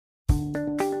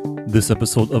This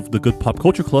episode of the Good Pop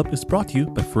Culture Club is brought to you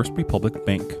by First Republic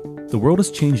Bank. The world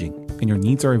is changing and your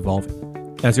needs are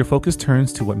evolving. As your focus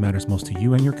turns to what matters most to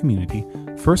you and your community,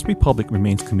 First Republic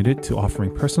remains committed to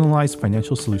offering personalized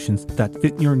financial solutions that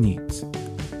fit your needs.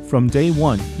 From day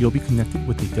one, you'll be connected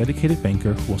with a dedicated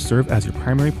banker who will serve as your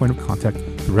primary point of contact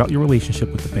throughout your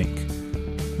relationship with the bank.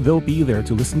 They'll be there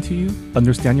to listen to you,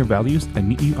 understand your values, and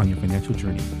meet you on your financial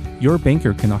journey. Your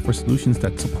banker can offer solutions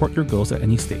that support your goals at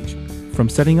any stage. From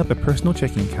setting up a personal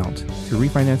checking account, to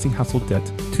refinancing household debt,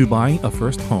 to buying a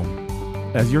first home.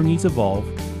 As your needs evolve,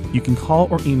 you can call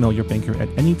or email your banker at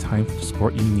any time for the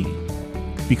support you need.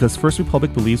 Because First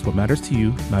Republic believes what matters to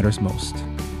you matters most.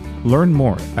 Learn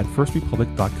more at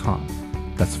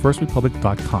firstrepublic.com. That's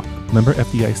firstrepublic.com. Member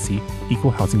FDIC,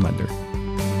 Equal Housing Lender.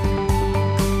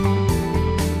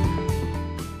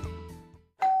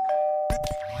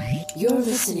 You're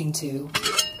listening to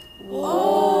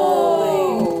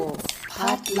Whoa!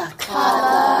 Potluck.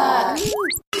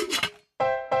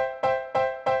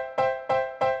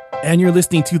 And you're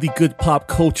listening to the Good Pop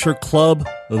Culture Club,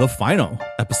 the final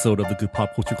episode of the Good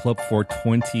Pop Culture Club for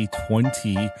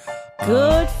 2020.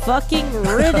 Good fucking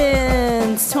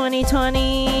riddance,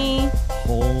 2020.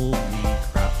 Holy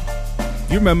crap.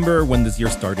 Do you remember when this year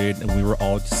started and we were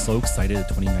all just so excited that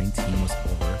 2019 was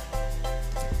over?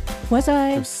 Was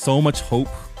I? There's so much hope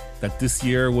that this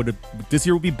year would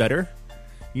be better.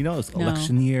 You know, it's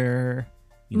election year.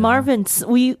 You know. Marvin,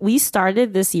 we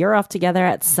started this year off together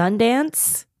at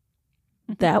Sundance.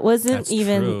 That wasn't That's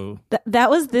even true. That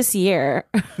was this year.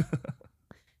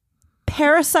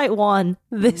 Parasite won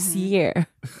this year.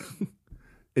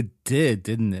 It did,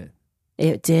 didn't it?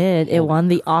 It did. It won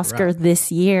the Oscar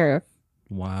this year.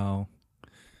 Wow.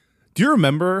 Do you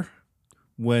remember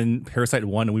when Parasite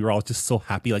won and we were all just so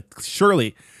happy? Like,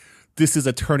 surely this is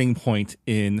a turning point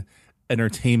in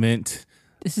entertainment.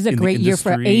 This is a great year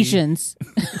for Asians.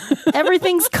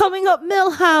 Everything's coming up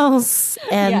Millhouse.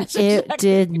 And Yes, it exactly.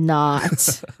 did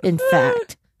not, in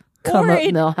fact, come Or up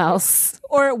it- Millhouse.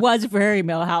 Or it was very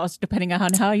Millhouse, depending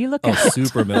on how you look Oh, at it.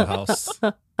 super Millhouse.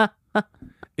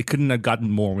 It couldn't have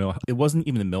gotten more Millhouse. It wasn't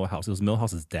even a Millhouse. It was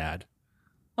Millhouse's dad.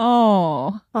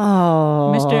 Oh,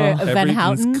 Oh. Mr. Van Everything's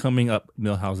Houten. coming up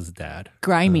Millhouse's dad.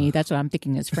 Grimy. That's what I'm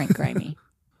thinking is Frank Grimy.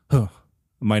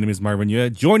 My name is Marvin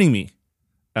Yue. Joining me,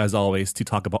 as always, to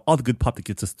talk about all the good pop that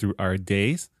gets us through our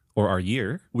days or our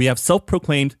year, we have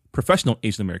self-proclaimed professional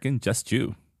Asian American Jess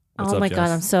Ju. What's Oh up, my Jess? god,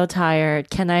 I'm so tired.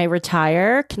 Can I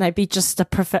retire? Can I be just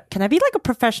can I be like a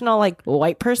professional like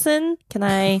white person? Can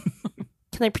I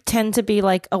pretend to be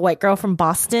like a white girl from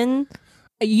Boston?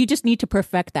 You just need to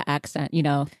perfect the accent, you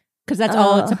know, because that's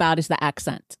all it's about is the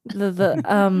accent.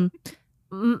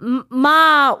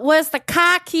 Ma, where's the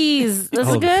car keys? Is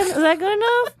Oh. it good? Is that good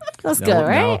enough? That's No, good,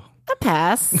 right? no. A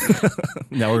pass.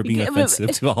 Now we're being Yeah,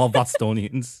 offensive to all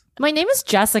Bostonians. My name is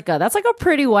Jessica. That's like a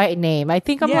pretty white name. I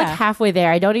think I'm like Yeah. halfway there.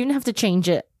 I don't even have to change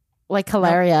it like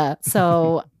Hilaria.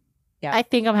 So Yeah. I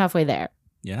think I'm halfway there.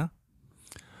 Yeah.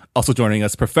 Also joining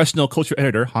us, professional culture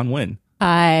editor Han Wen.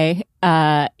 I'm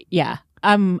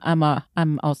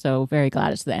also very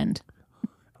glad it's the end.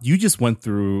 You just went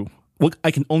through what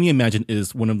I can only imagine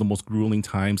is one of the most grueling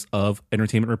times of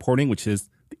entertainment reporting, which is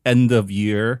the end of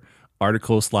year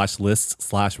articles / lists /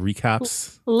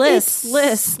 recaps. Lists.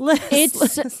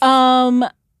 It's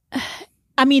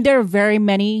I mean, there are very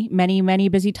many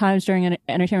busy times during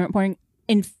entertainment reporting.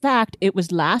 In fact, it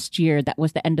was last year that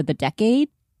was the end of the decade.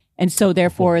 And so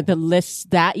therefore the lists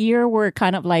that year were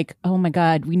kind of like, oh my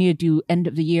God, we need to do end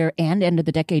of the year and end of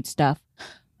the decade stuff.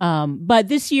 But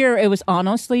this year it was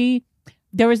honestly,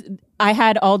 I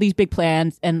had all these big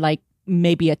plans and like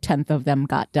maybe a 10th of them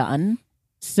got done.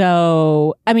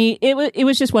 So, I mean, it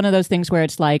was just one of those things where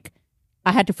it's like,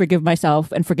 I had to forgive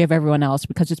myself and forgive everyone else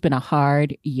because it's been a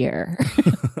hard year.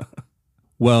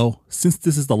 Well, since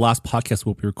this is the last podcast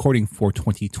we'll be recording for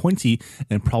 2020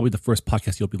 and probably the first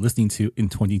podcast you'll be listening to in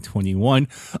 2021,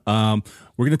 we're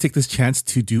going to take this chance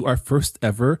to do our first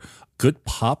ever Good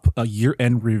Pop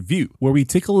year-end review, where we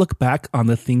take a look back on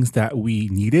the things that we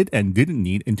needed and didn't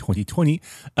need in 2020,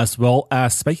 as well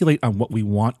as speculate on what we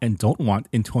want and don't want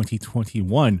in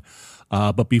 2021.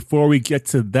 But before we get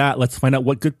to that, let's find out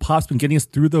what Good Pop's been getting us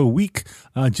through the week.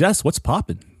 Jess, what's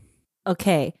poppin'?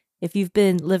 Okay, if you've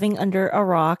been living under a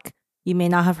rock, you may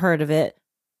not have heard of it,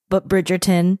 but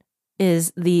Bridgerton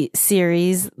is the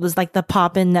series. It was like the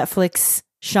pop-in Netflix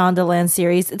Shondaland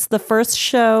series. It's the first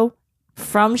show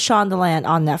from Shondaland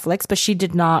on Netflix, but she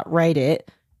did not write it.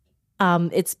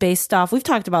 It's based off, we've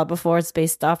talked about it before, it's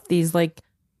based off these like,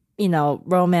 you know,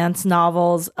 romance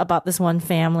novels about this one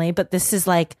family, but this is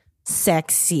like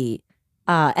sexy.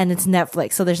 and it's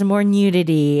Netflix, so there's more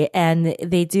nudity, and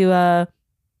they do a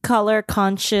color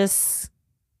conscious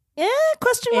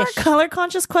question mark Ish. color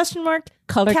conscious question mark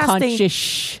Color casting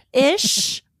conscious.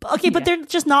 ish. Okay, but they're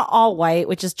just not all white,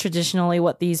 which is traditionally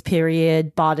what these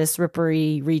period bodice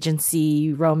rippery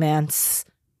Regency romance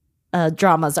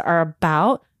dramas are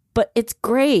about. But it's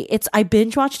great. I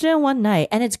binge watched it in one night,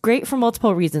 and it's great for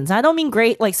multiple reasons. I don't mean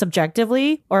great like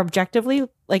subjectively or objectively,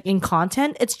 like in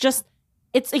content.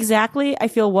 It's exactly, I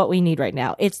feel, what we need right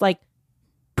now. It's like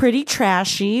pretty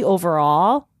trashy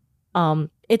overall.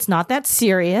 It's not that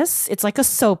serious. It's like a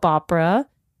soap opera.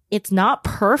 It's not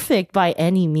perfect by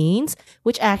any means,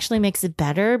 which actually makes it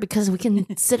better because we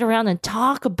can sit around and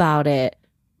talk about it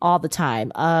all the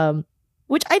time.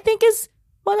 Which I think is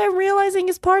what I'm realizing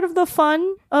is part of the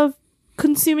fun of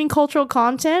consuming cultural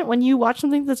content. When you watch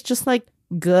something that's just like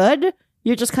good,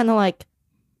 you're just kind of like,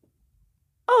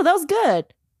 oh, that was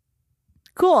good.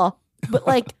 Cool. But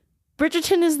like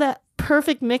Bridgerton is that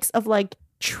perfect mix of like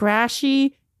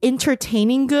trashy,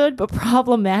 entertaining good, but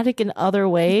problematic in other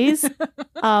ways,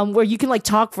 where you can like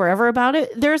talk forever about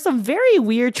it. There are some very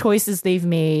weird choices they've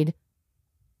made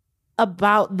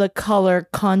about the color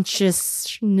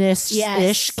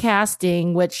consciousness-ish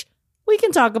casting, which we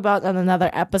can talk about on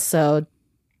another episode,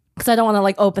 because I don't want to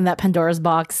like open that Pandora's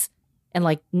box and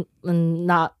like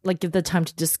not like give the time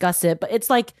to discuss it. But it's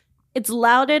like, it's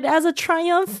lauded as a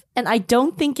triumph, and I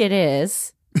don't think it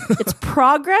is. It's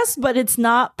progress, but it's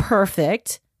not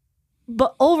perfect.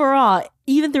 But overall,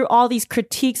 even through all these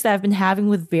critiques that I've been having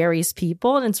with various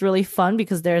people, and it's really fun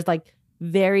because there's like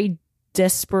very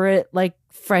disparate like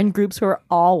friend groups who are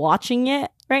all watching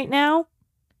it right now.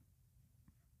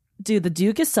 Dude, the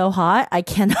Duke is so hot. I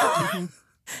cannot.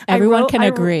 Everyone can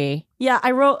agree.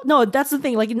 No, that's the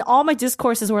thing. Like in all my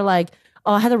discourses were like,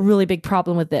 oh, I had a really big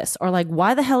problem with this, or like,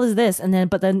 why the hell is this? And then,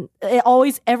 but then it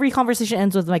always, every conversation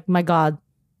ends with like, my God,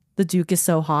 the Duke is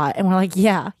so hot. And we're like,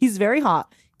 yeah, he's very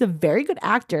hot. He's a very good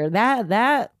actor.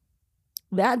 That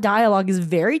dialogue is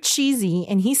very cheesy,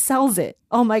 and he sells it.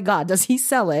 Oh my God, does he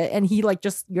sell it? And he like,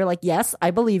 just, you're like, yes,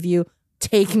 I believe you.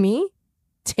 Take me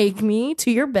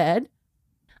to your bed.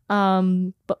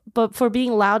 But for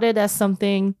being lauded as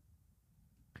something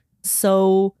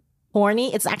so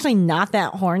horny, it's actually not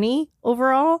that horny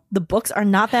overall. The books are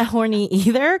not that horny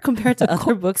either compared to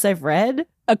other books I've read.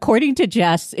 According to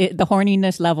Jess, the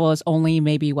horniness level is only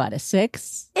maybe what, a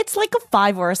 6? It's like a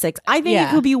 5 or a 6. I think it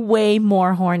could be way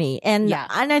more horny, and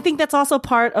I think that's also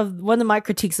part of one of my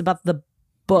critiques about the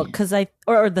book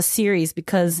or the series,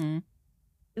 because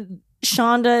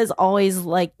Shonda is always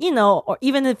like, you know, or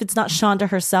even if it's not Shonda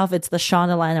herself, it's the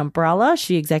Shondaland umbrella.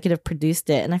 She executive produced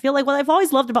it, and I feel like what I've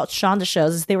always loved about Shonda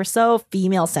shows is they were so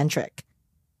female centric.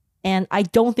 And I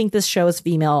don't think this show is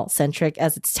female centric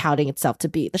as it's touting itself to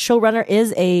be. The showrunner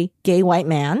is a gay white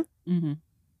man. Mm-hmm.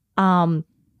 And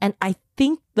I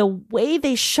think the way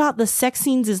they shot the sex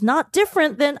scenes is not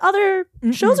different than other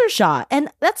shows are shot. And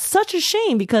that's such a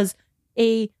shame, because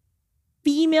a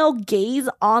female gaze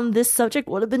on this subject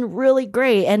would have been really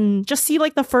great. And just see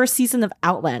like the first season of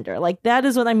Outlander. Like that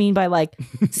is what I mean by like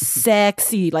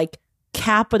sexy, like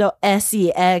capital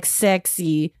SEX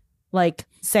sexy, like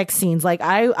sex scenes. Like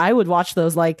I would watch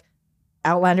those like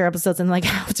Outlander episodes and like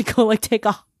have to go like take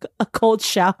a cold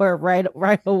shower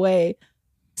right away.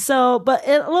 So, but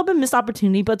a little bit missed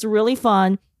opportunity, but it's really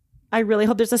fun. I really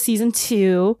hope there's a season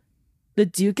 2. The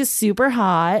Duke is super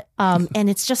hot. And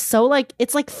it's just so like,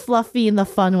 it's like fluffy in the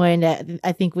fun way that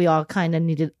I think we all kind of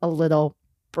needed a little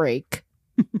break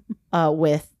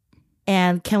with.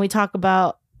 And can we talk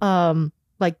about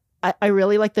like I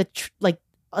really like the like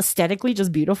aesthetically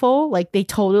just beautiful. Like they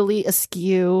totally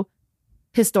eschew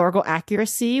historical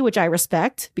accuracy, which I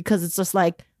respect, because it's just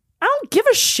like, I don't give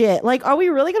a shit. Like, are we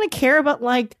really going to care about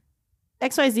like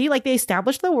XYZ? Like they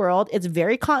established the world. It's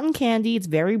very cotton candy. It's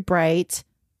very bright.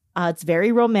 It's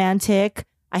very romantic.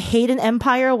 I hate an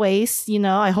empire waist. You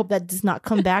know, I hope that does not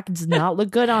come back. It does not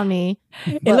look good on me.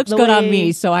 It looks good on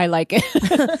me, so I like it.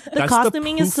 The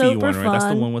costuming is super one, fun. right?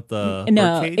 That's the one with the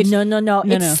no, birdcage? no.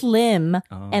 It's slim,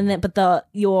 and then but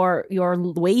your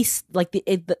waist, like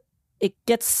it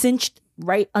gets cinched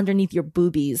right underneath your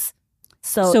boobies.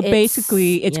 So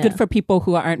basically, it's good for people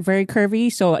who aren't very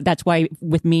curvy. So that's why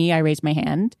with me, I raise my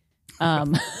hand.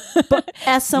 But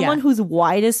as someone whose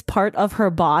widest part of her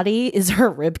body is her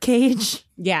rib cage,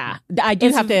 I do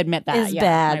have to admit that it's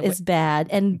bad. It's bad,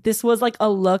 and this was like a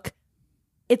look.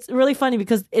 It's really funny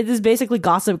because it is basically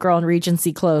Gossip Girl and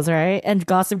Regency clothes, right? And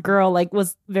Gossip Girl like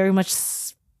was very much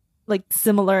like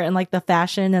similar in like the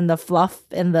fashion and the fluff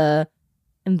and the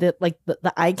like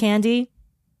the eye candy.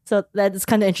 So that is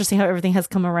kind of interesting how everything has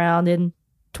come around in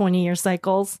 20-year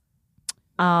cycles.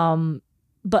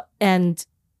 But and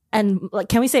like,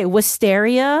 can we say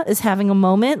Wisteria is having a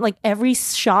moment? Like every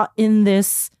shot in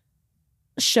this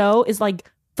show is like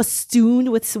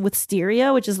festooned with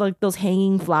wisteria, which is like those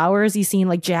hanging flowers you see in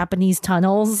like Japanese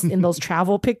tunnels in those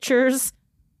travel pictures.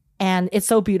 And it's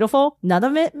so beautiful. None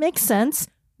of it makes sense.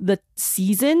 The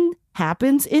season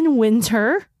happens in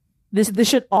winter. This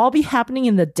should all be happening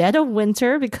in the dead of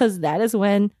winter because that is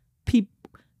when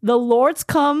the lords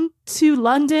come to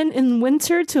London in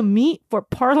winter to meet for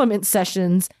parliament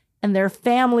sessions, and their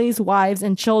families, wives,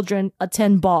 and children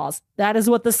attend balls. That is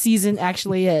what the season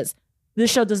actually is.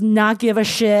 This show does not give a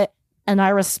shit, and I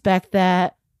respect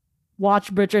that.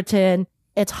 Watch Bridgerton.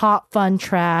 It's hot, fun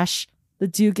trash. The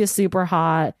Duke is super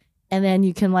hot, and then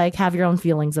you can like have your own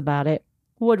feelings about it.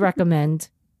 Would recommend.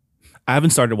 I haven't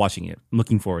started watching it. I'm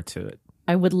looking forward to it.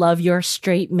 I would love your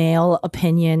straight male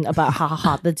opinion about how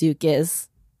hot the Duke is.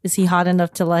 Is he hot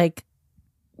enough to like?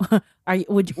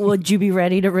 Would you be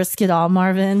ready to risk it all,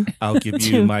 Marvin? I'll give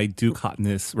you my Duke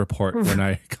hotness report when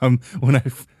I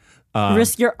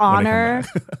risk your honor.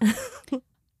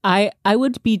 I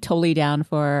would be totally down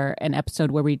for an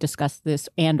episode where we discuss this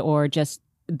and or just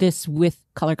this with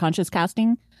color conscious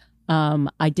casting.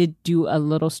 I did do a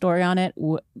little story on it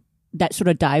that sort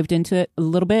of dived into it a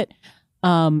little bit.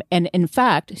 And in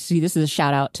fact, see, this is a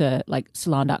shout out to like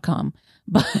salon.com,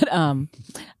 but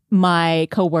my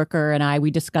coworker and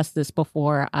we discussed this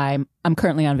before. I'm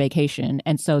currently on vacation.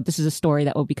 And so this is a story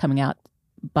that will be coming out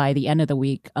by the end of the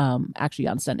week, actually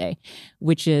on Sunday,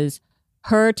 which is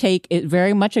her take. It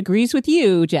very much agrees with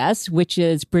you, Jess, which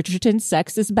is Bridgerton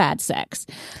sex is bad sex.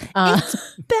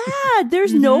 It's bad.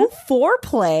 There's no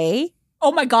foreplay.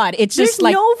 Oh my God. It's just There's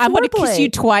like, no I'm going to foreplay. kiss you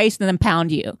twice and then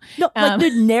pound you. No, like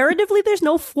narratively, there's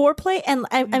no foreplay, and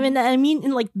I mean,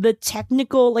 in like the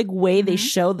technical like way they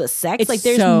show the sex, It's like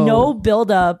there's so- no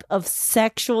buildup of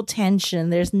sexual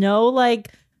tension. There's no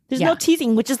like, there's no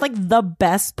teasing, which is like the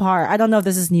best part. I don't know if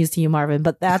this is news to you, Marvin,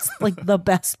 but that's like the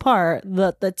best part.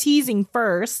 The teasing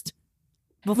first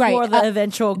before Right. the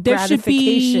eventual there should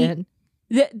be-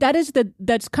 gratification.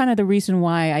 That's kind of the reason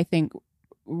why I think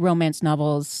romance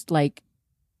novels, like,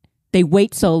 they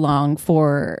wait so long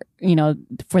for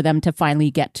them to finally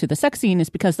get to the sex scene is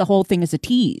because the whole thing is a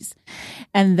tease.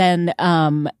 And then,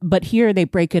 but here they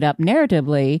break it up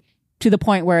narratively to the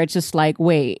point where it's just like,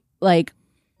 wait, like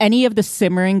any of the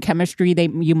simmering chemistry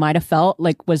you might have felt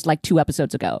like was like 2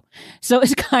 episodes ago. So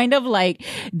it's kind of like,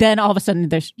 then all of a sudden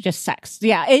there's just sex.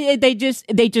 Yeah. They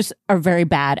just are very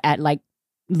bad at like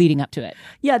leading up to it.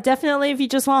 Yeah, definitely. If you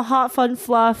just want hot, fun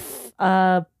fluff,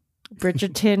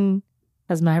 Bridgerton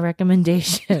has my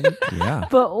recommendation. Yeah.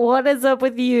 But what is up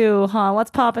with you, huh?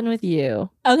 What's popping with you?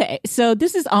 Okay, so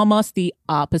this is almost the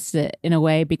opposite in a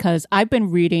way because I've been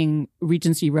reading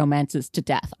Regency romances to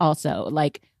death also.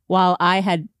 Like, while I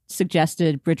had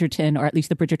suggested Bridgerton, or at least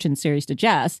the Bridgerton series to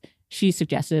Jess, she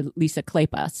suggested Lisa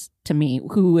Kleypas to me,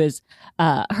 who is,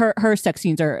 her sex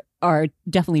scenes are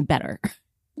definitely better.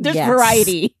 There's Yes.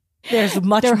 variety. There's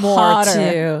much They're more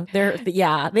hotter. too.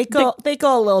 They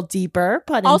go a little deeper,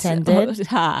 pun intended.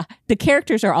 The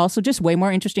characters are also just way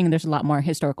more interesting and there's a lot more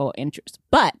historical interest.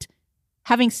 But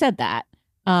having said that,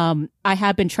 I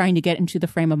have been trying to get into the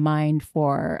frame of mind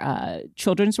for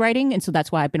children's writing. And so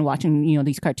that's why I've been watching,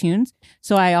 these cartoons.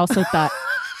 So I also thought...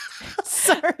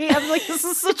 Sorry, I'm like, this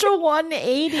is such a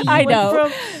 180. I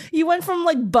know. You went from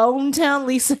like Bone Town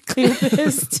Lisa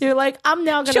Kleypas to like, I'm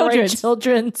now going to write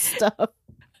children's stuff.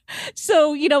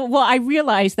 So, I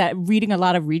realized that reading a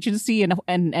lot of Regency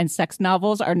and sex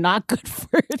novels are not good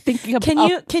for thinking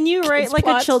about. Can you write like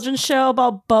plots. a children's show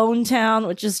about Bone Town,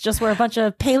 which is just where a bunch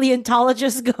of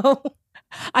paleontologists go?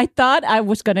 I thought I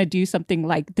was going to do something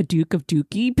like The Duke of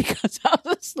Dookie because I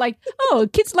was like, oh,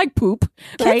 kids like poop.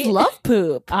 Kids love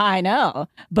poop. I know.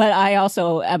 But I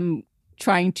also am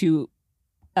trying to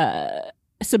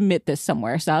submit this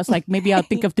somewhere. So I was like, maybe I'll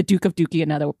think of The Duke of Dookie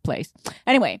another place.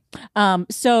 Anyway,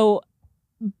 so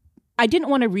I didn't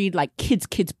want to read like kids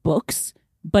books,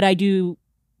 but I did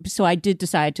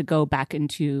decide to go back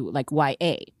into like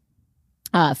YA,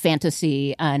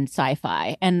 fantasy and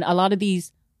sci-fi. And a lot of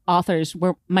these authors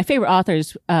were my favorite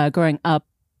authors growing up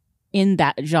in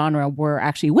that genre were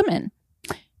actually women.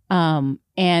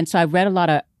 And so I read a lot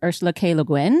of Ursula K. Le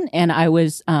Guin, and I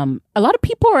was, a lot of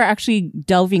people are actually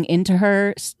delving into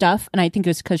her stuff. And I think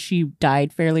it's because she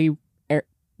died fairly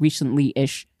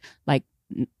recently-ish, like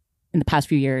in the past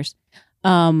few years.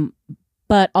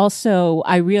 But also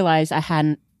I realized I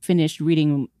hadn't finished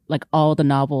reading like all the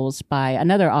novels by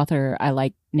another author I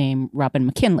like named Robin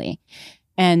McKinley.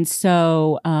 And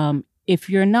so, if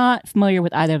you're not familiar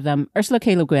with either of them, Ursula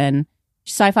K. Le Guin,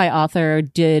 sci-fi author,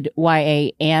 did YA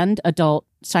and adult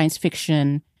science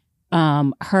fiction.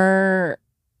 Her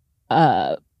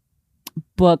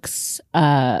books,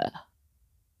 hold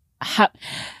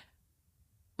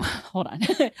on,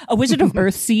 A Wizard of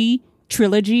Earthsea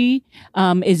trilogy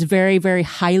is very, very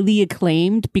highly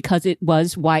acclaimed because it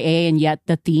was YA, and yet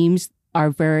the themes are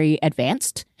very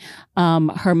advanced.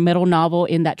 Her middle novel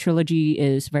in that trilogy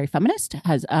is very feminist,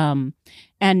 has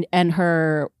and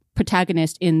her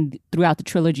protagonist throughout the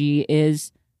trilogy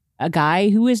is a guy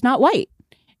who is not white.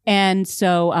 And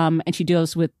so and she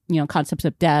deals with, concepts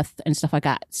of death and stuff like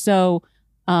that. So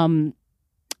and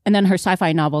then her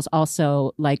sci-fi novels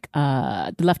also, like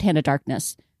The Left Hand of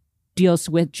Darkness, deals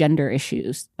with gender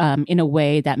issues in a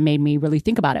way that made me really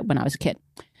think about it when I was a kid.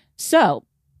 So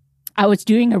I was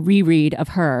doing a reread of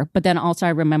her, but then also I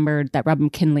remembered that Robin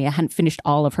McKinley, I hadn't finished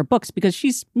all of her books because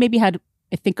she's maybe had,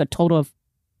 I think, a total of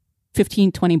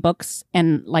 15, 20 books.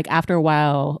 And like after a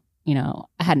while,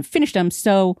 I hadn't finished them.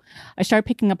 So I started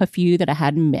picking up a few that I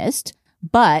hadn't missed.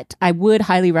 But I would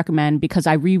highly recommend, because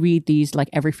I reread these like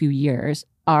every few years,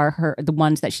 are the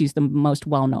ones that she's the most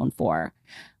well known for,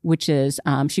 which is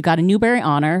she got a Newbery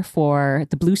Honor for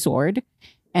The Blue Sword,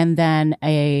 and then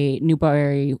a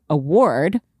Newbery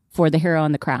Award for The Hero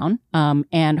and the Crown.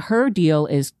 And her deal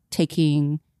is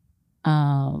taking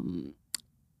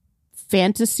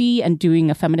fantasy and doing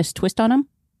a feminist twist on them.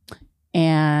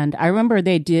 And I remember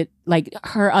they did, like,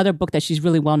 her other book that she's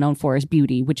really well known for is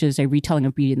Beauty, which is a retelling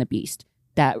of Beauty and the Beast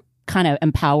that kind of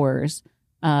empowers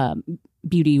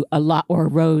Beauty a lot, or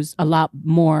Rose a lot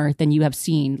more than you have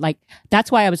seen. Like, that's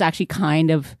why I was actually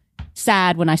kind of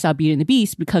sad when I saw Beauty and the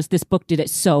Beast, because this book did it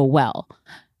so well.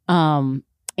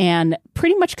 And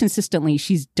pretty much consistently,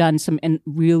 she's done some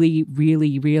really,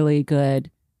 really, really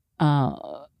good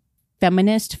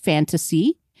feminist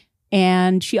fantasy.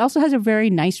 And she also has a very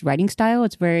nice writing style.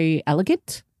 It's very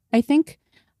elegant, I think.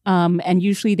 And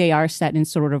usually they are set in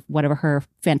sort of whatever her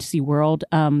fantasy world.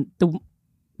 The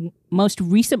most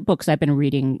recent books I've been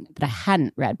reading that I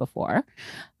hadn't read before,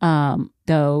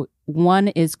 though, one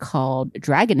is called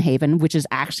Dragonhaven, which is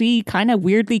actually kind of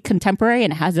weirdly contemporary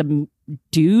and has a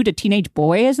teenage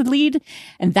boy as the lead.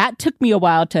 And that took me a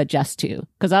while to adjust to,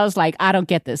 because I was like, I don't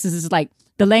get this. This is like,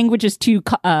 the language is too,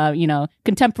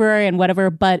 contemporary and whatever,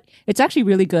 but it's actually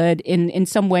really good. In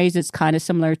some ways, it's kind of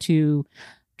similar to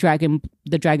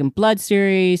the Dragon Blood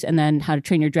series, and then How to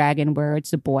Train Your Dragon, where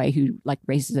it's a boy who like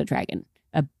raises a dragon,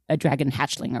 a dragon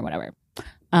hatchling or whatever.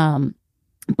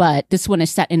 But this one is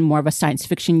set in more of a science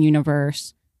fiction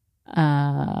universe.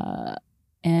 And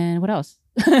what else?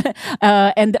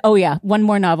 One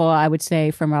more novel I would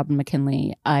say from Robin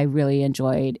McKinley I really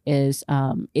enjoyed is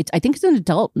I think it's an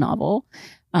adult novel,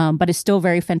 but it's still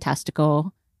very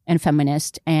fantastical and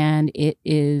feminist, and it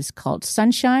is called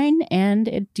Sunshine, and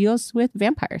it deals with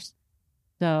vampires.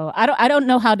 So I don't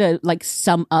know how to like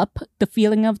sum up the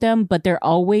feeling of them, but they're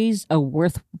always a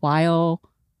worthwhile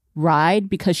ride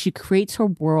because she creates her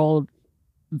world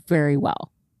very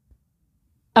well.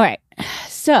 All right,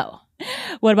 so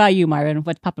what about you, Myron?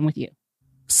 What's popping with you?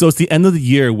 So it's the end of the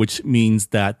year, which means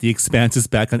that The Expanse is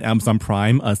back on Amazon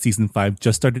Prime. Season 5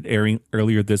 just started airing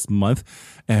earlier this month.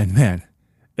 And man,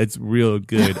 it's real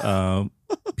good.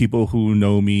 People who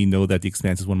know me know that The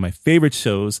Expanse is one of my favorite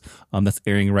shows that's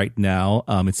airing right now.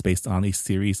 It's based on a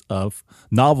series of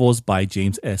novels by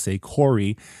James S.A.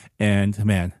 Corey. And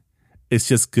man, it's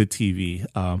just good TV.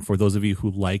 For those of you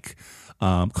who like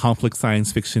conflict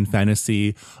science fiction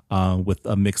fantasy with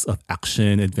a mix of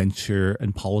action, adventure,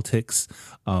 and politics.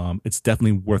 It's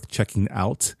definitely worth checking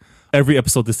out. Every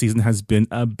episode this season has been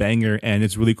a banger, and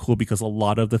it's really cool because a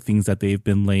lot of the things that they've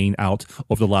been laying out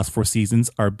over the last 4 seasons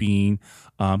are being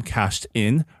cashed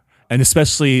in. And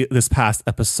especially this past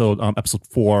episode, episode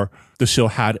 4, the show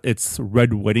had its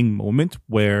red wedding moment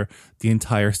where the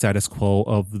entire status quo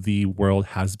of the world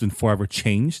has been forever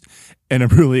changed. And I'm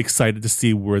really excited to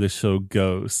see where the show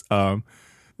goes. The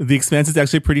Expanse is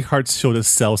actually a pretty hard show to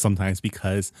sell sometimes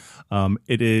because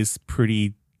it is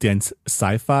pretty dense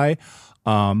sci-fi.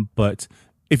 But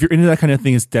if you're into that kind of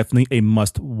thing, it's definitely a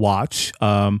must watch.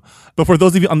 But for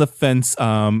those of you on the fence,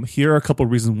 here are a couple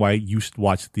of reasons why you should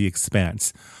watch The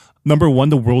Expanse. Number 1,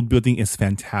 the world building is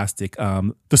fantastic.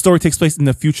 The story takes place in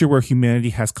the future where humanity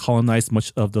has colonized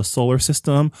much of the solar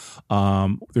system.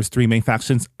 There's 3 main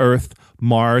factions: Earth,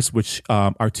 Mars, which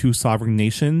are 2 sovereign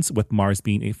nations, with Mars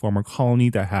being a former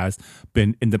colony that has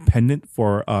been independent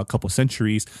for a couple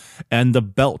centuries, and the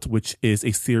Belt, which is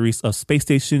a series of space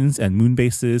stations and moon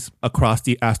bases across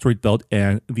the asteroid belt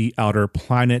and the outer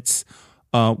planets.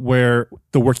 Where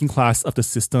the working class of the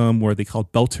system, where they call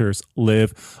belters,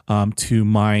 live to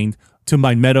mine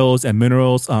metals and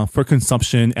minerals for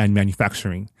consumption and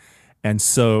manufacturing. And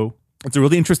so It's a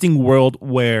really interesting world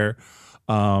where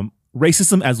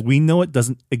racism as we know it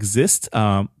doesn't exist.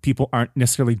 People aren't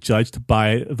necessarily judged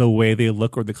by the way they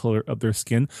look or the color of their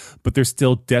skin, but they're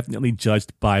still definitely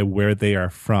judged by where they are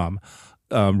from.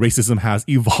 Racism has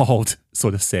evolved,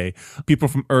 so to say. People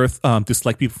from Earth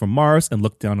dislike people from Mars and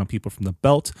look down on people from the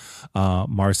Belt.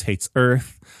 Mars hates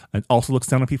Earth and also looks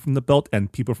down on people from the Belt.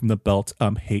 And people from the Belt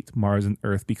hate Mars and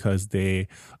Earth because they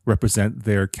represent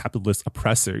their capitalist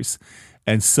oppressors.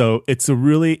 And so it's a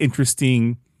really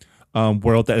interesting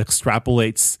world that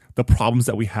extrapolates the problems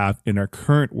that we have in our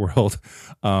current world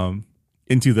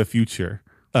into the future.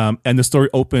 And the story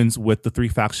opens with the three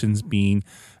factions being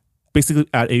basically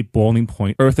at a boiling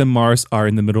point. Earth and Mars are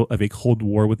in the middle of a cold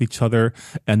war with each other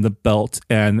and the Belt,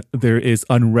 and there is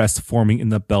unrest forming in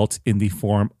the Belt in the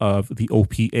form of the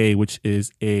OPA, which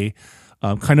is a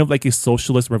kind of like a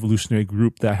socialist revolutionary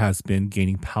group that has been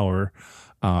gaining power,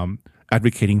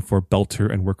 advocating for Belter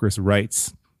and workers'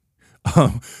 rights.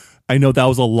 I know that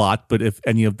was a lot, but if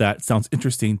any of that sounds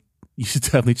interesting, you should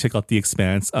definitely check out The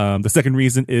Expanse. The second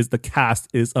reason is the cast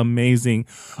is amazing.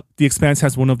 The Expanse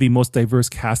has one of the most diverse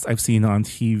casts I've seen on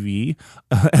TV.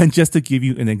 And just to give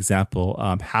you an example,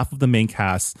 half of the main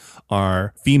cast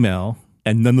are female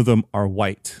and none of them are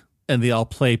white. And they all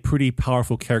play pretty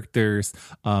powerful characters,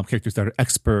 characters that are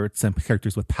experts and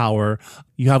characters with power.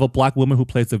 You have a Black woman who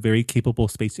plays a very capable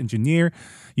space engineer.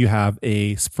 You have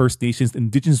a First Nations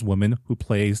indigenous woman who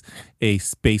plays a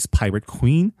space pirate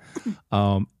queen.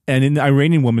 And an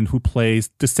Iranian woman who plays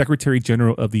the Secretary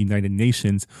General of the United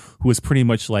Nations, who is pretty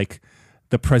much like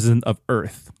the president of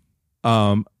Earth.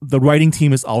 The writing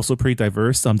team is also pretty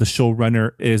diverse. The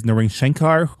showrunner is Naren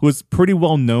Shankar, who is pretty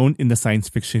well known in the science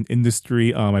fiction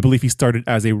industry. I believe he started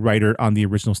as a writer on the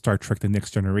original Star Trek: The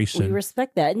Next Generation. We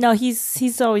respect that. No,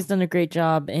 he's always done a great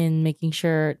job in making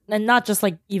sure, and not just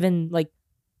like even like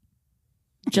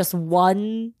just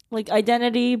one like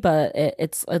identity, but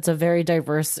it's a very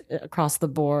diverse across the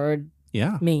board.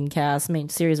 Yeah. Main cast, main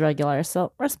series regular.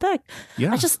 So respect.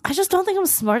 Yeah. I just don't think I'm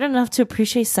smart enough to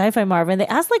appreciate sci-fi, Marvin. They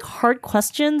ask like hard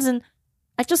questions, and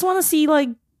I just want to see like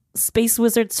space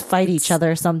wizards fight each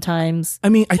other sometimes. I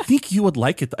mean, I think you would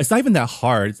like it. It's not even that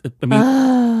hard. I mean,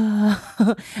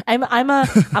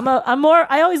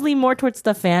 I always lean more towards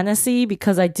the fantasy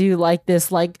because I do like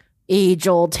this like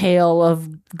age-old tale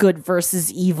of good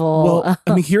versus evil. Well,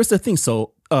 I mean, here's the thing.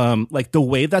 So, like the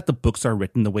way that the books are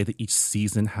written, the way that each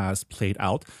season has played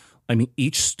out, I mean,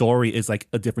 each story is like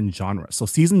a different genre. So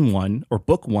season 1 or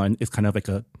book 1 is kind of like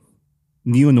a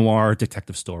neo-noir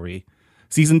detective story.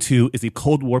 Season 2 is a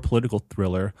Cold War political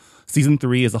thriller. Season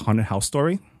 3 is a haunted house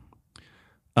story.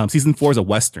 Season 4 is a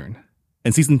Western.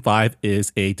 And season 5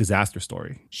 is a disaster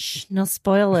story. Shh, no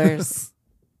spoilers.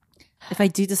 If I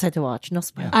do decide to watch, no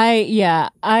spoilers.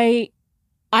 I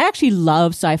actually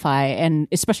love sci-fi, and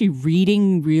especially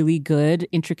reading really good,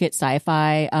 intricate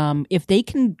sci-fi. If they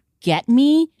can get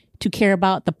me to care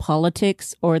about the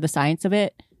politics or the science of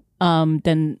it,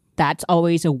 then that's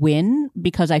always a win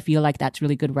because I feel like that's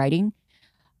really good writing.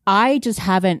 I just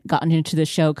haven't gotten into the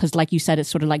show because, like you said, it's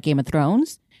sort of like Game of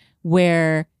Thrones,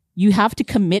 where you have to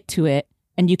commit to it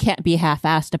and you can't be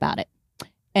half-assed about it.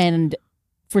 And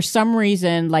for some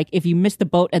reason, like if you miss the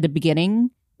boat at the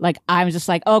beginning, like I was just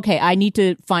like, okay, I need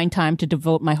to find time to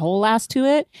devote my whole ass to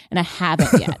it, and I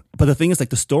haven't yet. But the thing is, like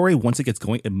the story, once it gets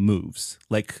going, it moves.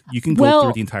 Like you can go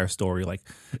through the entire story. Like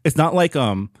it's not like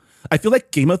I feel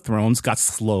like Game of Thrones got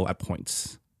slow at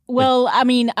points. Well, I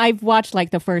mean, I've watched like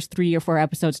the first 3 or 4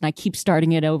 episodes, and I keep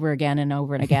starting it over again and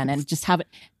over and again, and just haven't.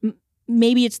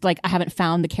 Maybe it's like I haven't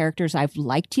found the characters I've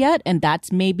liked yet, and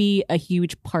that's maybe a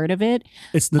huge part of it.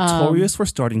 It's notorious for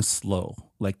starting slow.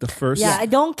 Like the first... Yeah, I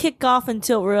don't kick off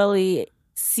until really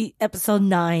episode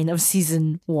 9 of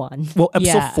season 1. Well,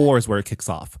 episode 4 is where it kicks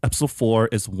off. Episode 4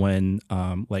 is when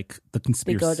like the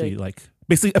conspiracy, like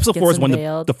basically episode 4 is when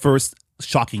the first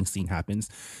shocking scene happens,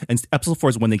 and episode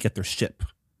 4 is when they get their ship.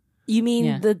 You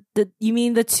mean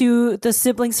the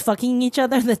siblings fucking each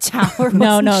other in the tower?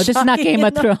 No, this is not Game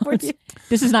of Thrones.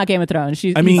 This is not Game of Thrones.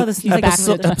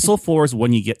 Episode 4 is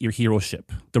when you get your hero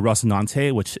ship, the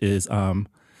Rocinante, which is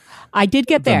I did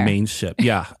get the there. main ship.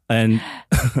 Yeah, and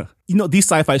you know these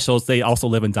sci-fi shows, they also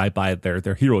live and die by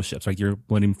their hero ships, like your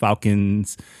Millennium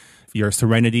Falcons, your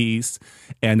Serenities,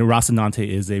 and the Rocinante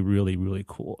is a really, really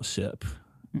cool ship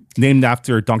named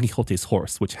after Don Quixote's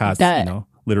horse, which has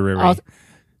literary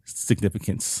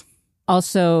significance.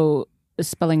 Also, a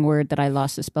spelling word that I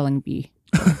lost the spelling bee.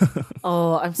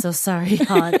 Oh, I'm so sorry,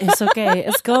 hon. It's okay.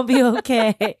 It's gonna be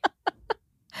okay.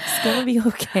 It's gonna be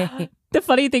okay. The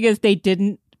funny thing is they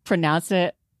didn't pronounce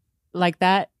it like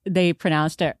that. They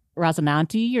pronounced it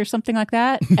Rosinante or something like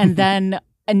that. And then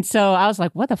And so I was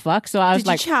like, what the fuck? So I was Did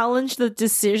like, you challenge the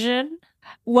decision?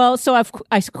 well, so of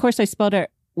course I spelled it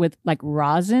with like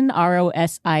rosin,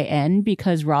 Rosin,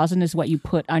 because rosin is what you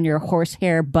put on your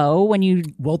horsehair bow when you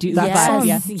Well, do that's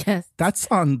Yes, on, yes. that's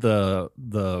on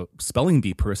the spelling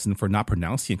bee person for not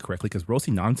pronouncing it correctly because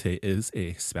Rocinante is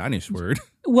a Spanish word.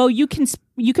 Well, you can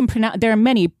pronounce. There are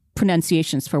many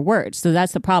pronunciations for words, so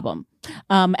that's the problem.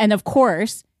 And of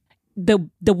course, the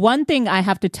one thing I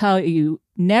have to tell you: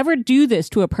 never do this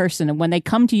to a person. And when they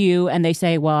come to you and they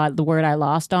say, "Well, the word I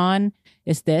lost on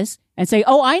is this," and say,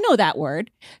 "Oh, I know that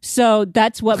word." So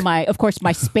that's what of course,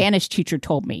 my Spanish teacher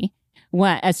told me.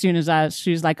 As soon as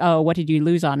she was like, "Oh, what did you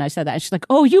lose on?" I said that. She's like,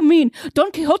 "Oh, you mean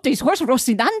Don Quixote's horse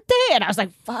Rocinante?" And I was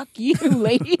like, "Fuck you,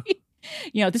 lady."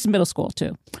 This is middle school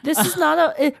too. This is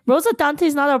not Rosa Dante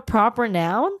is not a proper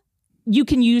noun. You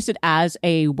can use it as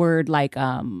a word like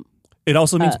It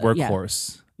also means yeah.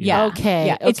 workhorse. Yeah. Okay.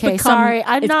 Yeah, it's okay. become- Sorry,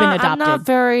 I'm it's been not. I'm not adopted.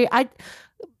 very.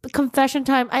 Confession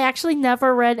time. I actually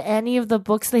never read any of the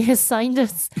books they assigned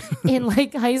us in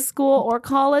like high school or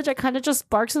college. I kind of just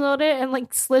sparks noted it and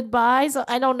like slid by, so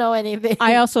I don't know anything.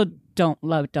 I also don't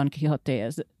love Don Quixote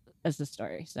as a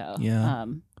story. So Yeah.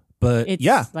 But it's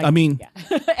yeah, like, I mean,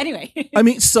 yeah. Anyway, I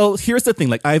mean, so here's the thing.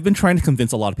 Like, I've been trying to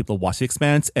convince a lot of people to watch The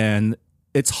Expanse, and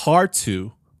it's hard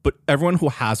to. But everyone who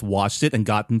has watched it and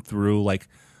gotten through like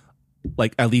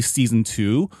at least season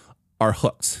 2 are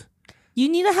hooked. You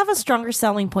need to have a stronger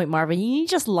selling point, Marvin. You need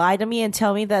to just lie to me and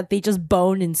tell me that they just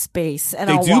bone in space, and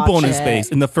They I'll do watch bone in it. space.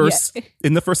 In the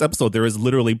first episode, there is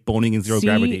literally boning in zero See?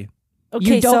 gravity.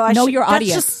 Okay, You don't so I know should- your that's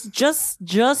audience.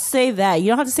 Just say that. You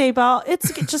don't have to say about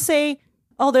it's. Just say,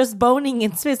 oh, there's boning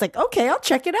in space. Like, okay, I'll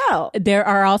check it out. there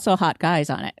are also hot guys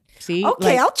on it. See, Okay,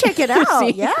 Like, I'll check it out.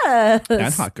 See? Yes,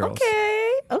 And hot girls.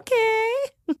 Okay.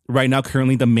 Right now,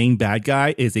 currently, the main bad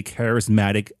guy is a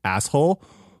charismatic asshole,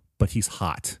 but he's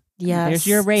hot. Yes. There's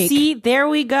your rake. See, there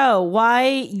we go.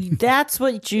 Why? That's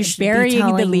what you should Burying be the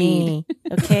telling lead. me.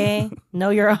 Okay, know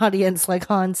your audience, like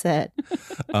Han said.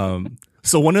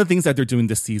 So one of the things that they're doing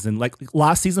this season, like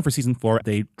last season for season 4,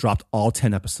 they dropped all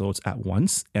 10 episodes at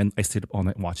once, and I stayed up all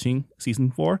night watching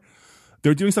season 4.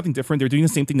 They're doing something different. They're doing the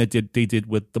same thing that they did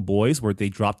with The Boys, where they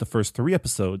dropped the first 3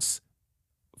 episodes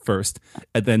first,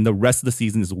 and then the rest of the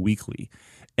season is weekly.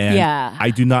 And Yeah.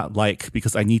 I do not like,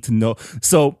 because I need to know.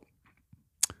 So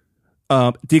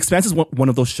The Expanse is one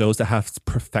of those shows that has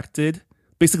perfected.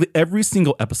 Basically, every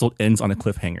single episode ends on a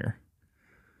cliffhanger.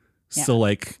 Yeah. So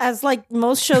like, As like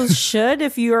most shows should,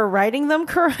 if you are writing them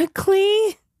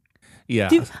correctly. yeah.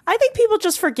 I think people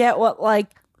just forget what like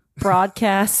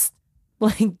broadcast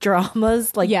like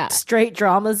dramas, like Yeah. straight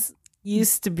dramas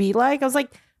used to be like. I was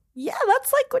like, yeah,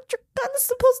 that's like what you're kind of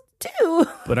supposed to do.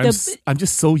 But The- I'm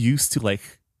just so used to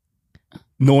like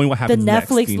knowing what The happens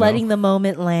Netflix next, you know? letting the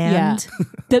moment land.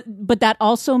 But that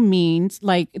also means,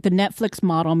 like, the Netflix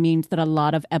model means that a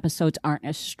lot of episodes aren't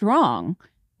as strong,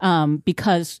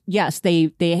 because yes,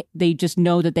 they just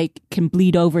know that they can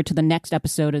bleed over to the next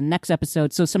episode and the next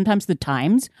episode. So sometimes the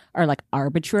times are like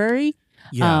arbitrary,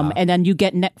 Yeah. and then you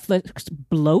get Netflix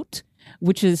bloat,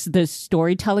 which is the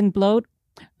storytelling bloat.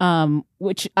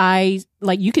 Which I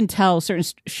like. You can tell certain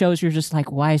shows you're just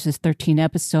like, why is this 13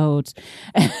 episodes?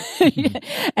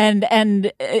 and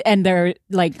they're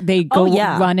like, they go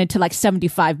yeah. run into like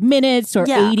 75 minutes or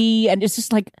Yeah. 80, and it's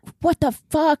just like, what the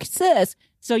fuck is this?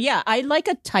 So yeah, I like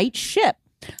a tight ship.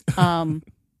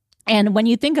 And when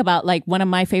you think about, like, one of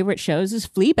my favorite shows is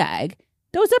Fleabag,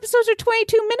 those episodes are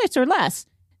 22 minutes or less.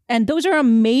 And those are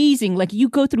amazing. Like, you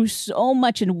go through so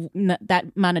much in that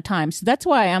amount of time. So that's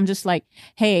why I'm just like,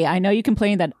 hey, I know you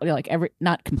complain that, like,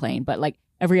 not complain, but like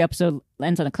every episode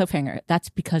ends on a cliffhanger. That's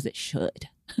because it should.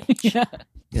 Yeah.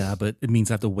 Yeah, but it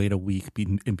means I have to wait a week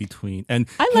in between. And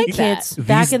I like Kids, that.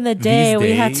 back in the day, these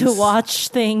we had to days- watch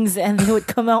things and they would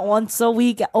come out once a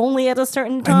week, only at a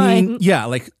certain I time. mean, yeah,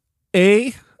 like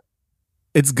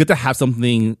it's good to have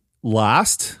something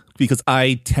last because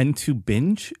I tend to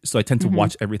binge, so I tend to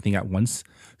watch everything at once.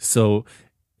 So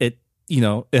it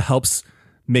helps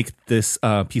make this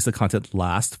piece of content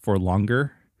last for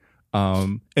longer.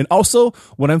 And also,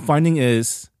 what I'm finding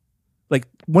is, like,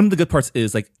 one of the good parts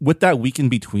is, like, with that week in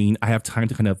between, I have time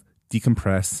to kind of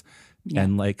decompress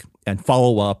and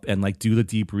follow up and like do the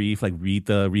debrief, like read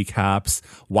the recaps,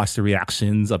 watch the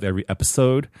reactions of every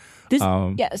episode.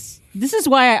 Yes. This is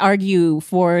why I argue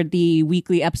for the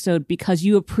weekly episode, because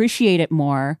you appreciate it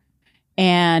more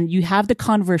and you have the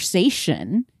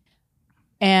conversation.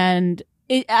 And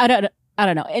I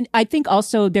don't know. And I think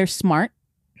also they're smart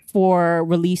for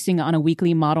releasing on a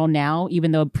weekly model now,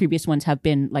 even though previous ones have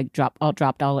been like dropped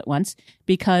all at once,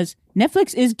 because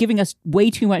Netflix is giving us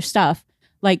way too much stuff.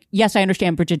 like, yes, I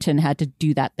understand Bridgerton had to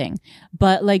do that thing,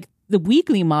 but like the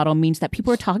weekly model means that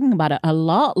people are talking about it a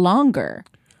lot longer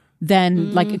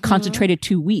than like a concentrated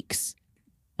 2 weeks.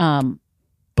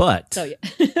 But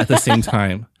at the same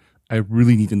time, I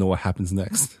really need to know what happens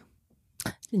next.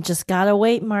 You just gotta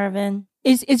wait, Marvin.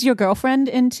 Is your girlfriend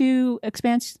into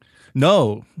Expanse?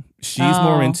 No, she's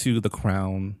more into The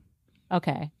Crown.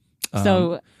 Okay.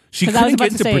 So she 'cause I was couldn't about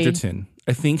get into to say- Bridgerton.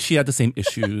 I think she had the same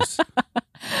issues.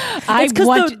 It's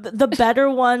because the better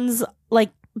ones,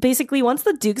 like basically once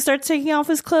the Duke starts taking off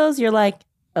his clothes, you're like,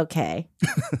 okay,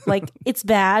 like it's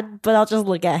bad, but I'll just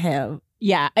look at him.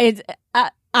 Yeah, it's.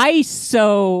 I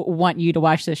so want you to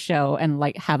watch this show and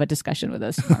like have a discussion with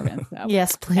us, Marvin. So.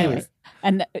 Yes, please. Anyway,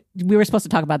 and we were supposed to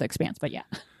talk about The Expanse, but yeah.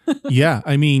 Yeah,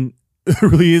 I mean, there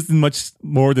really isn't much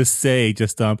more to say.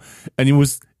 Just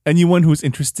anyone who's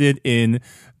interested in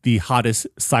the hottest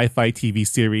sci-fi TV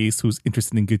series, who's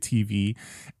interested in good TV,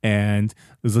 and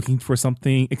is looking for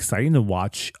something exciting to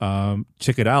watch,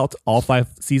 check it out. All 5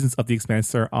 seasons of The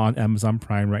Expanse are on Amazon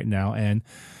Prime right now, and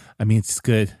I mean, it's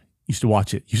good. You should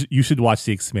watch it. You should watch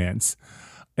The Expanse.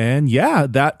 And yeah,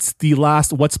 that's the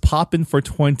last What's Poppin' for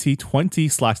 2020 /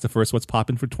 the first What's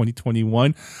Poppin' for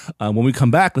 2021. When we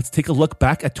come back, let's take a look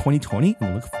back at 2020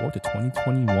 and look forward to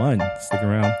 2021. Stick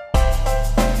around.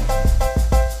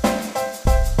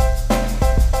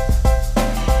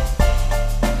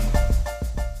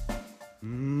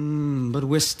 But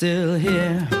we're still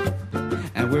here,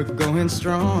 and we're going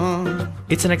strong.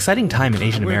 It's an exciting time in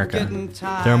Asian America.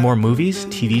 There are more movies,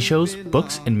 TV shows,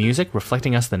 books, and music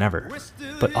reflecting us than ever.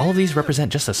 But all of these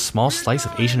represent just a small slice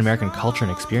of Asian American culture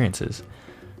and experiences.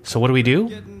 So what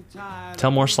do?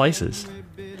 Tell more slices.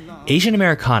 Asian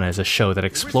Americana is a show that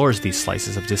explores these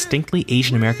slices of distinctly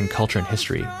Asian American culture and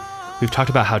history. We've talked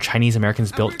about how Chinese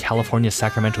Americans built California's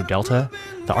Sacramento Delta,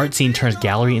 the art scene turns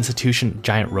gallery institution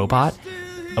Giant Robot,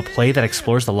 a play that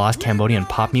explores the lost Cambodian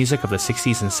pop music of the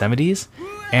 60s and 70s,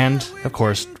 and, of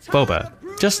course, boba,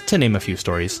 just to name a few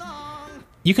stories.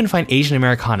 You can find Asian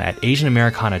Americana at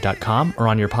asianamericana.com or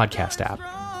on your podcast app.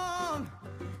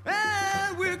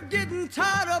 And we're getting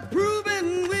tired of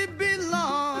proving we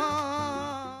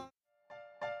belong.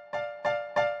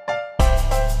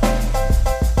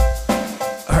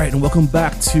 All right, and welcome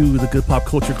back to the Good Pop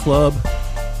Culture Club.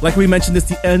 Like we mentioned, it's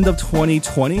the end of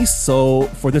 2020, so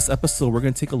for this episode, we're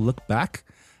going to take a look back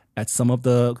at some of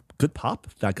the good pop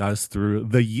that got us through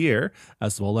the year,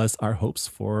 as well as our hopes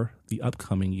for the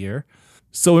upcoming year.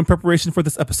 So in preparation for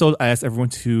this episode, I asked everyone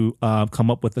to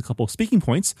come up with a couple of speaking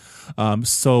points.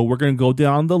 So we're going to go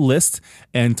down the list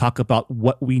and talk about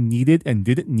what we needed and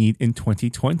didn't need in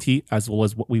 2020, as well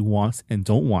as what we want and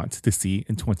don't want to see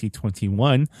in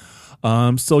 2021.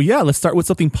 So yeah, let's start with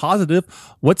something positive.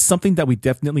 What's something that we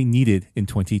definitely needed in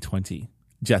 2020?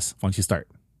 Jess, why don't you start?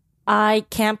 I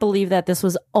can't believe that this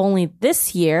was only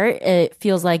this year. It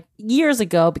feels like years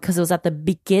ago because it was at the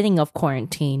beginning of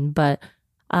quarantine, but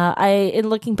in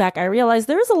looking back, I realized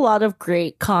there's a lot of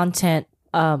great content,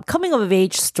 coming of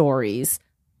age stories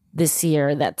this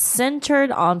year that's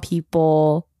centered on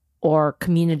people or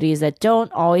communities that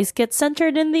don't always get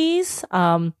centered in these.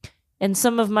 And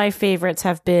some of my favorites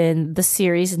have been the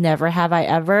series Never Have I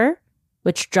Ever,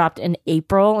 which dropped in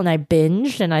April, and I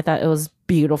binged, and I thought it was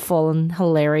beautiful and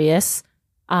hilarious.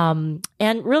 And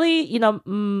really,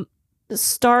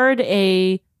 starred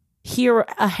a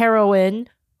heroine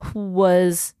who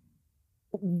was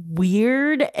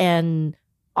weird and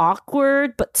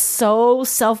awkward, but so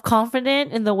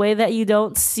self-confident in the way that you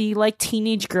don't see like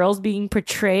teenage girls being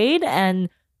portrayed. And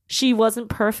she wasn't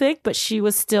perfect, but she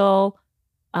was still,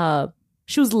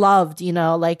 she was loved, and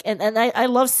I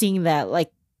love seeing that.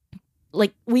 Like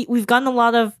we've gotten a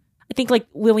lot of, I think, like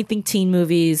when we think teen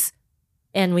movies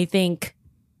and we think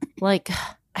like,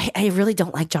 I really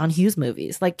don't like John Hughes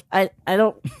movies. Like I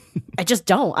just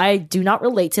don't. I do not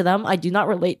relate to them. I do not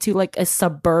relate to like a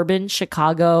suburban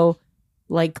Chicago,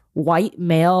 like white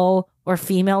male or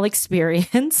female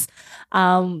experience.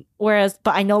 But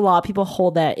I know a lot of people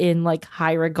hold that in like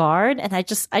high regard, and I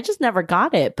just never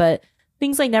got it. But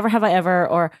things like Never Have I Ever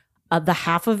or The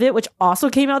Half of It, which also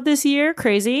came out this year,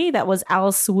 crazy. That was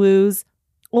Alice Wu's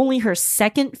only her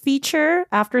second feature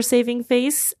after Saving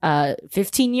Face,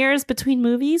 15 years between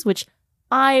movies, which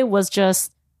I was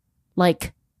just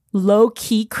like low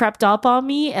key crept up on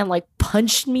me and like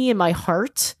punched me in my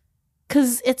heart.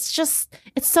 Cause it's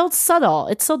so subtle.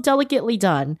 It's so delicately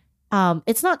done.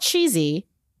 It's not cheesy.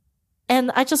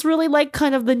 And I just really like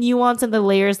kind of the nuance and the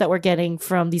layers that we're getting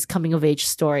from these coming of age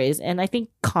stories. And I think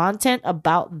content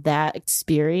about that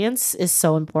experience is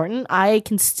so important. I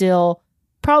can still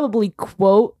probably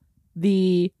quote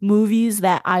the movies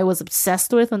that I was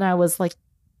obsessed with when I was like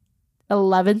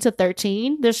 11 to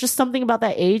 13. There's just something about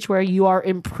that age where you are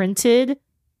imprinted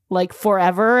like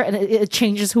forever, and it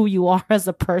changes who you are as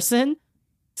a person.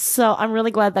 So I'm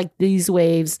really glad like these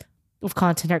waves of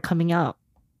content are coming out.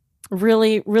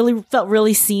 Really felt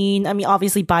really seen. I mean,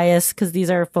 obviously biased because these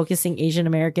are focusing Asian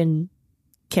American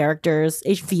characters,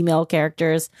 Asian female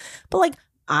characters, but like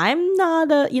I'm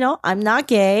not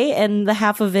gay, and the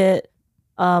half of it,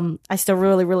 I still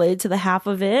really related to the half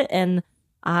of it, and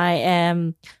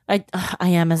I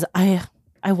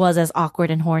was as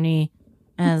awkward and horny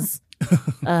as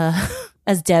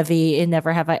Devi in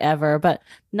Never Have I Ever, but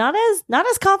not as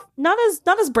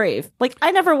brave. Like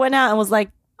I never went out and was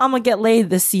like, I'm gonna get laid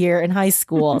this year in high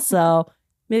school. So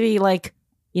maybe like,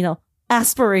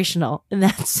 aspirational in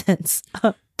that sense.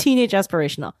 Teenage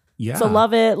aspirational. Yeah. So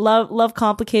love it. Love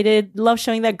complicated. Love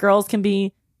showing that girls can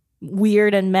be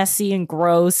weird and messy and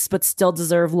gross, but still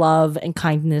deserve love and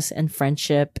kindness and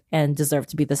friendship and deserve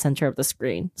to be the center of the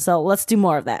screen. So let's do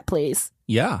more of that, please.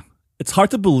 Yeah. It's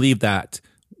hard to believe that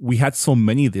we had so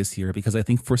many this year because I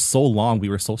think for so long we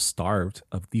were so starved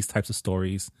of these types of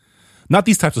stories. Not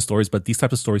these types of stories, but these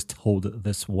types of stories told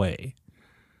this way.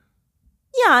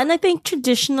 Yeah, and I think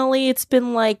traditionally it's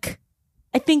been like,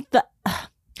 I think the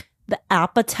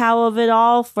Apatow of it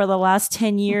all for the last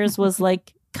 10 years was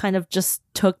like kind of just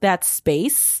took that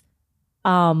space.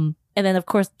 And then of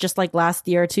course, just like last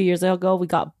year or 2 years ago, we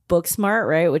got Booksmart,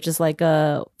 right? Which is like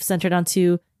centered on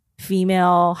two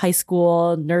female high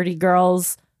school nerdy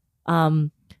girls.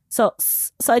 So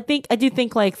I do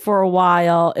think like for a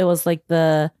while it was like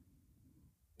I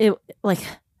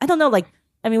don't know, like,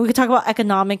 I mean, we could talk about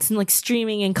economics and like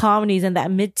streaming and comedies and that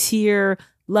mid-tier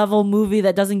level movie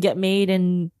that doesn't get made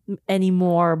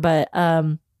anymore. But,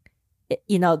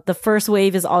 the first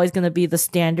wave is always going to be the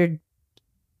standard,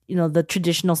 the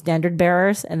traditional standard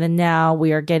bearers. And then now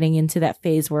we are getting into that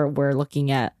phase where we're looking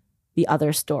at the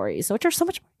other stories, which are so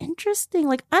much more interesting.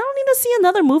 Like, I don't need to see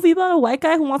another movie about a white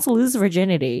guy who wants to lose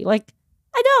virginity. Like,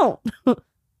 I don't.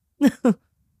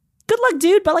 Good luck,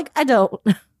 dude, but like, I don't.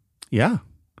 Yeah.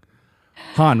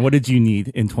 Han, what did you need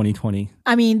in 2020?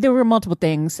 I mean, there were multiple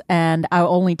things, and I'll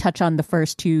only touch on the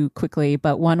first two quickly,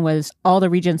 but one was all the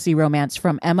Regency romance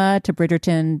from Emma to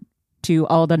Bridgerton to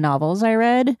all the novels I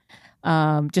read.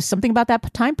 Just something about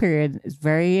that time period is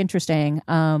very interesting.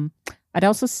 I'd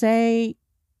also say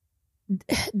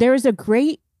there is a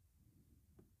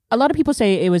lot of people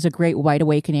say it was a great white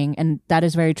awakening, and that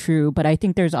is very true, but I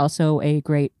think there's also a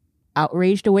great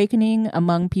outraged awakening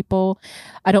among people.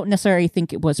 I don't necessarily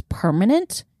think it was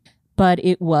permanent, but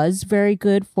it was very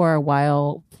good for a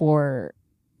while.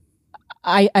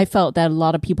 I felt that a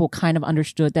lot of people kind of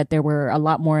understood that there were a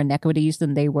lot more inequities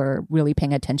than they were really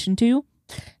paying attention to.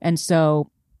 And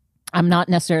so I'm not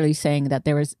necessarily saying that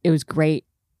it was great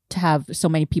to have so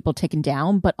many people taken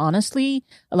down, but honestly,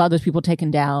 a lot of those people taken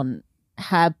down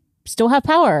still have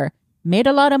power, made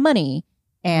a lot of money,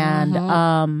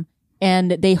 and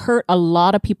and they hurt a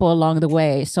lot of people along the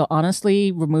way. So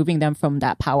honestly, removing them from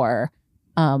that power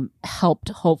helped,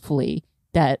 hopefully,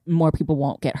 that more people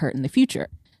won't get hurt in the future.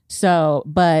 So,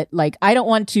 but like, I don't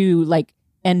want to like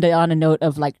end on a note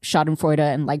of like schadenfreude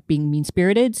and like being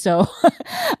mean-spirited. So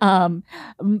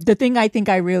the thing I think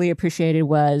I really appreciated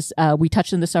was, we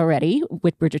touched on this already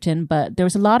with Bridgerton, but there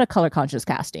was a lot of color-conscious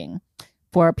casting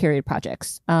for period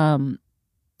projects. From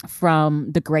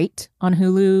The Great on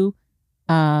Hulu,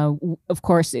 of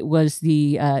course, it was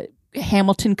the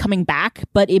Hamilton coming back,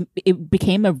 but it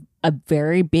became a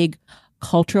very big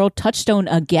cultural touchstone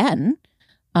again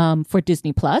for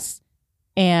Disney Plus,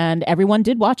 and everyone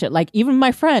did watch it. Like even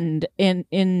my friend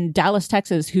in Dallas,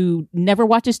 Texas, who never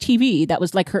watches TV, that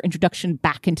was like her introduction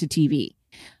back into TV,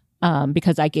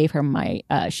 because I gave her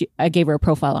I gave her a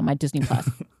profile on my Disney Plus,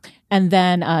 and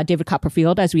then David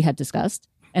Copperfield, as we had discussed,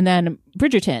 and then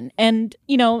Bridgerton, and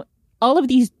all of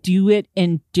these do it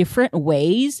in different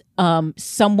ways,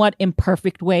 somewhat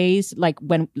imperfect ways, like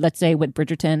let's say with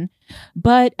Bridgerton.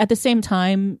 But at the same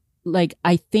time, like,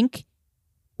 I think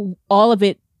all of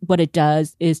it, what it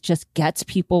does is just gets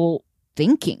people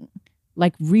thinking,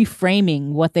 like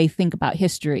reframing what they think about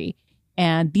history.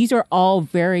 And these are all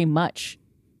very much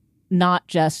not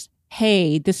just,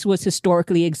 hey, this was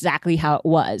historically exactly how it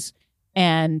was.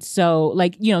 And so,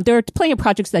 like, there are plenty of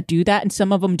projects that do that, and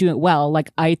some of them do it well. Like,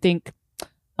 I think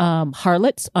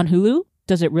Harlots on Hulu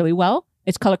does it really well.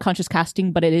 It's color conscious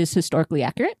casting, but it is historically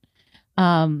accurate.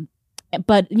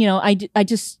 But I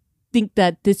just think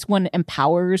that this one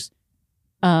empowers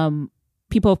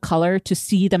people of color to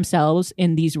see themselves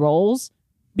in these roles,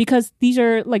 because these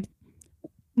are like,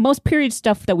 most period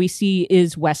stuff that we see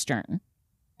is Western,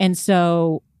 and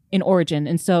so in origin,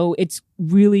 and so it's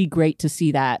really great to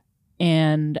see that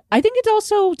And I think it's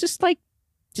also just like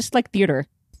theater.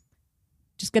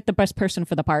 Just get the best person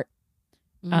for the part.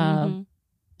 Mhm.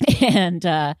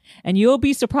 And you'll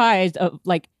be surprised of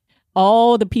like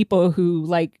all the people who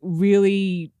like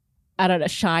really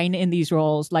shine in these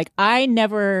roles. Like I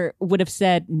never would have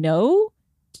said no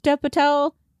to Dev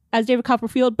Patel as David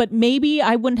Copperfield, but maybe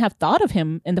I wouldn't have thought of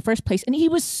him in the first place. And he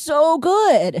was so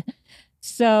good.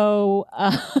 So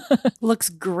Looks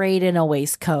great in a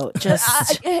waistcoat.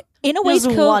 Just in a just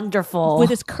waistcoat wonderful. with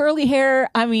his curly hair.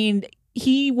 I mean,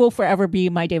 he will forever be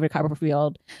my David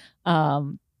Copperfield.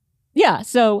 Yeah,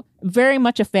 so very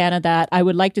much a fan of that. I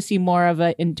would like to see more of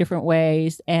it in different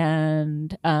ways,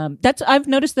 and I've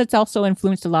noticed that's also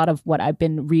influenced a lot of what I've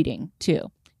been reading too.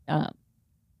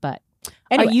 But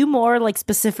anyway. Are you more like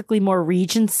specifically more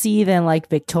Regency than like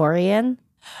Victorian?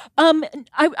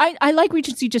 I like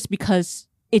Regency just because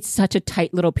it's such a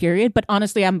tight little period. But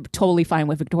honestly, I'm totally fine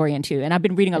with Victorian too, and I've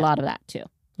been reading a lot of that too.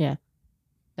 Yeah,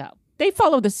 so they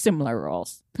follow the similar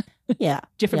rules. Yeah,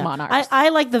 Different monarchs. I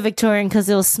like the Victorian because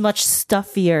it was much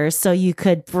stuffier, so you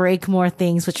could break more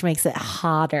things, which makes it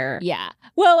hotter. Yeah.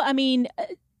 Well, I mean,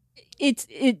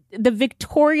 the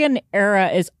Victorian era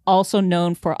is also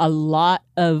known for a lot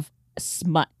of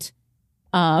smut.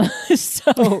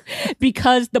 So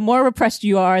because the more repressed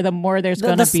you are, the more there's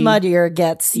going to be. The smuttier it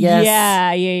gets.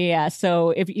 Yes. Yeah. So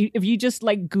if you just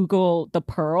like Google the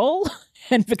Pearl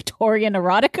and Victorian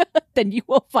erotica, then you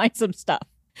will find some stuff.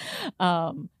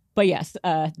 But yes,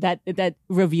 that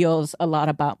reveals a lot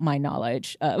about my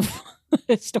knowledge of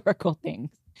historical things.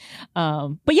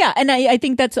 But yeah, and I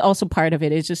think that's also part of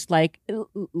it is just like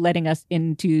letting us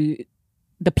into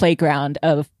the playground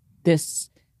of this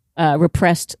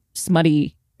repressed,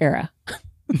 smutty era.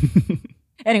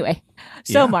 Anyway,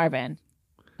 so Yeah. Marvin,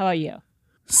 how about you?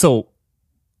 So,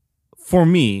 for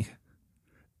me,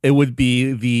 it would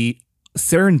be the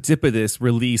serendipitous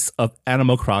release of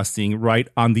Animal Crossing right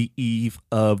on the eve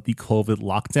of the COVID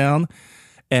lockdown.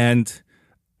 And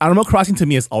Animal Crossing to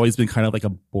me has always been kind of like a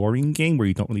boring game where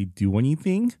you don't really do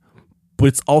anything. But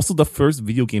it's also the first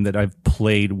video game that I've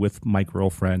played with my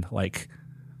girlfriend, like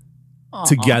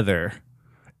together.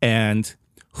 And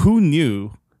who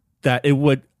knew that it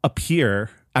would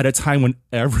appear at a time when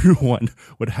everyone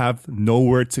would have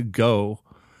nowhere to go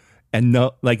and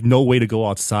no way to go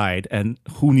outside. And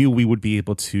who knew we would be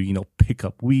able to, pick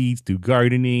up weeds, do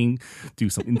gardening, do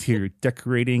some interior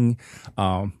decorating,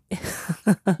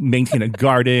 maintain a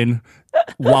garden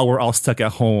while we're all stuck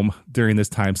at home during this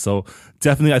time. So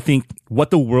definitely, I think what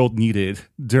the world needed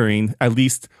during at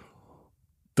least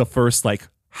the first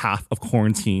half of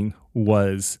quarantine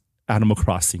was Animal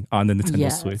Crossing on the Nintendo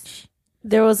Yes. Switch.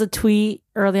 There was a tweet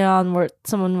early on where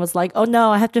someone was like, "Oh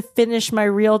no, I have to finish my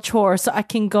real chore so I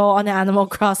can go on Animal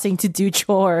Crossing to do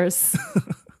chores."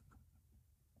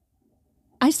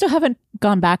 I still haven't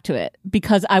gone back to it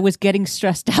because I was getting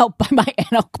stressed out by my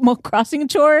Animal Crossing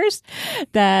chores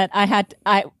that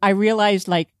I realized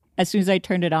as soon as I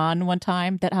turned it on one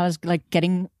time that I was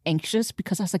getting anxious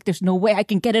because I was like, there's no way I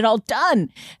can get it all done.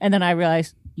 And then I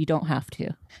realized you don't have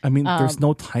to. I mean, there's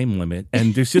no time limit.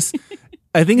 And there's just,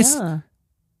 I think it's,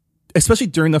 especially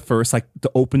during the first,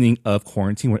 the opening of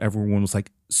quarantine when everyone was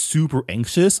super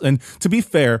anxious. And to be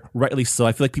fair, rightly so,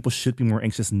 I feel like people should be more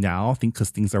anxious now, I think, because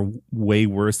things are way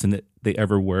worse than they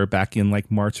ever were back in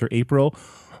March or April.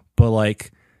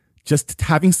 But just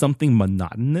having something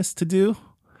monotonous to do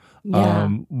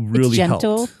really it's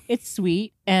gentle, helped. it's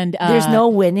sweet, and There's no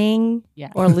winning Yeah.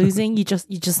 or losing. You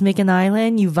just make an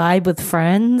island, you vibe with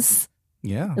friends.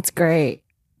 Yeah. It's great.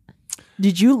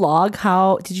 Did you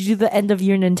do the end of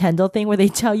year Nintendo thing where they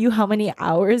tell you how many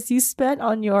hours you spent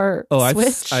on your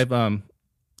Switch?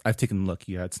 I've taken a look.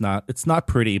 Yeah, it's not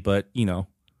pretty, but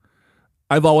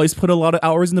I've always put a lot of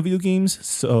hours into video games,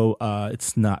 so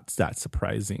it's not that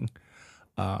surprising.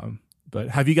 But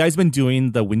have you guys been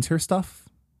doing the winter stuff?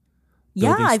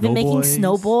 Yeah, Building I've been making snowboys?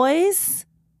 snow boys.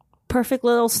 Perfect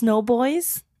little snow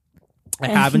boys. I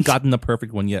haven't gotten the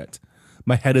perfect one yet.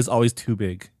 My head is always too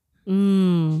big.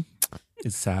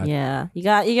 It's sad. Yeah, you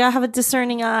gotta have a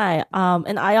discerning eye.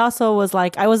 And I also was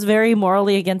I was very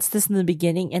morally against this in the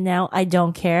beginning, and now I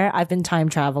don't care. I've been time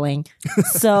traveling,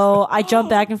 so I jump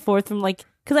back and forth from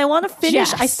because I want to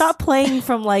finish. Yes. I stopped playing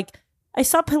from I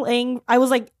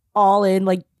was all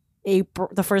in April,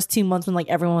 the first 2 months when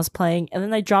everyone was playing, and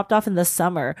then I dropped off in the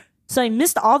summer, so I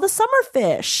missed all the summer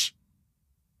fish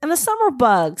and the summer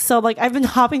bugs. So I've been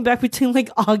hopping back between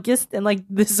August and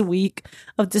this week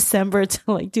of December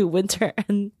to do winter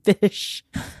and fish.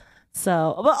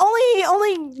 So, but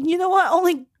only you know what?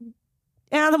 Only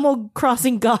Animal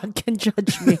Crossing God can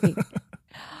judge me.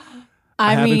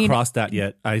 I haven't crossed that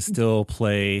yet. I still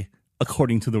play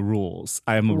according to the rules.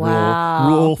 I am a Wow.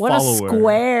 rule What follower. a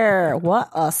square. What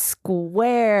a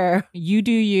square. You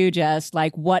do you, Jess.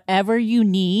 Like whatever you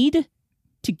need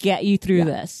to get you through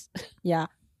this. Yeah.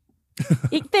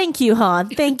 Thank you, Han.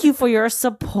 Thank you for your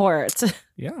support.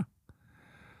 Yeah.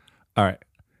 All right.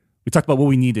 We talked about what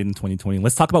we needed in 2020.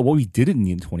 Let's talk about what we didn't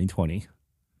need in 2020.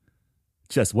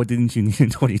 Jess, what didn't you need in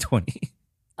 2020?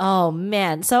 Oh,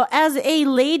 man. So, as a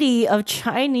lady of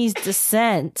Chinese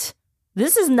descent,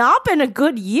 this has not been a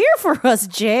good year for us,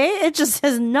 Jay. It just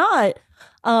has not.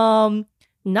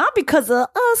 Not because of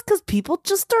us, because people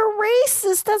just are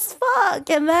racist as fuck.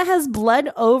 And that has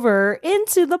bled over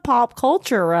into the pop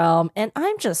culture realm. And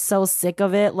I'm just so sick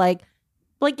of it. Like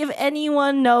if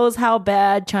anyone knows how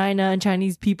bad China and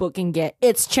Chinese people can get,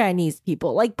 it's Chinese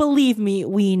people. Like, believe me,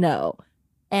 we know.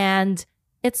 And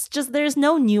it's just, there's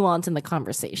no nuance in the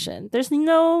conversation.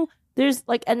 And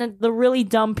the really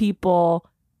dumb people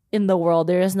in the world,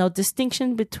 there is no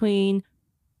distinction between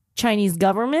Chinese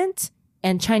government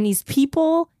and Chinese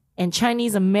people and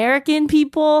Chinese American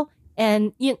people.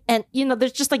 And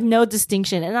there's just like no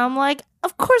distinction. And I'm like,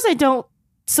 of course I don't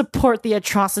support the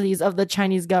atrocities of the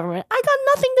Chinese government. I got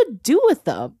nothing to do with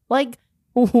them. Like,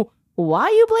 why are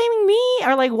you blaming me?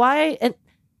 Or like, why? And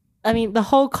I mean, the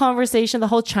whole conversation, the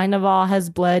whole China Ball has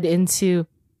bled into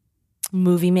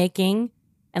movie making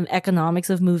and the economics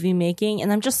of movie making.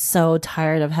 And I'm just so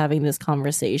tired of having this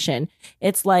conversation.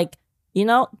 It's like,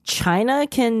 China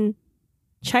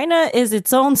is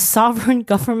its own sovereign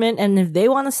government. And if they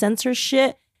want to censor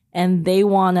shit and they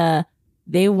want to,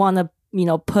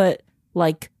 put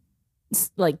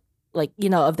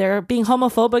if they're being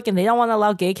homophobic and they don't want to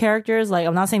allow gay characters, like,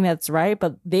 I'm not saying that's right,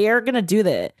 but they are going to do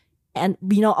that. And,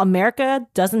 America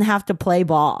doesn't have to play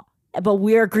ball, but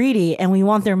we're greedy and we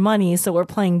want their money. So we're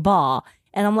playing ball.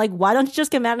 And I'm like, why don't you just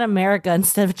get mad at America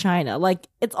instead of China? Like,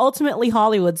 it's ultimately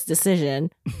Hollywood's decision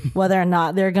whether or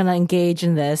not they're going to engage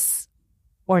in this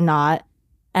or not.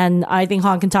 And I think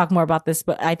Han can talk more about this,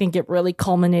 but I think it really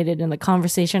culminated in the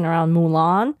conversation around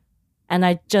Mulan. And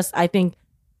I think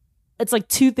it's like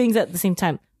two things at the same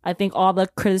time. I think all the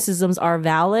criticisms are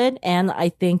valid, and I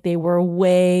think they were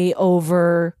way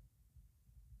over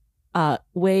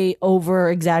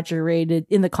exaggerated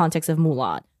in the context of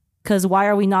Mulan. Because why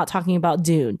are we not talking about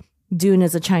Dune? Dune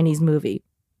is a Chinese movie.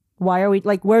 Why are we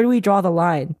where do we draw the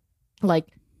line? Like,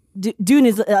 Dune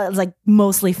is like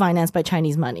mostly financed by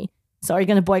Chinese money. So are you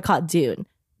going to boycott Dune?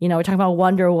 We're talking about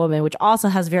Wonder Woman, which also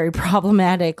has very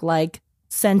problematic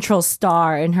central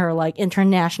star in her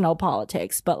international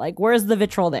politics. But where's the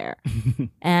vitriol there?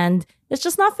 And it's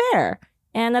just not fair.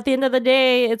 And at the end of the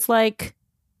day, it's like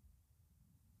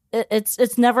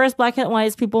it's never as black and white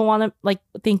as people want to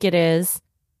think it is.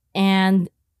 And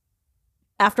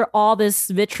after all this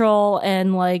vitriol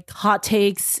and hot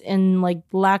takes and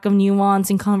lack of nuance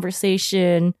in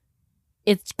conversation,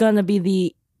 it's gonna be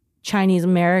the Chinese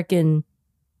American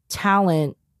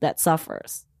talent that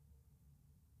suffers.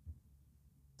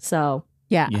 So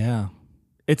Yeah.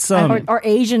 It's or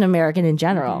Asian American in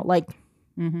general.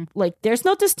 Mm-hmm. There's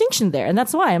no distinction there, and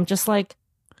that's why I'm just like.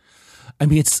 I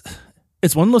mean, it's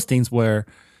one of those things where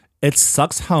it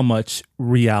sucks how much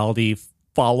reality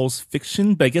follows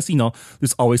fiction, but I guess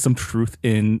there's always some truth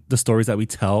in the stories that we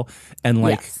tell, and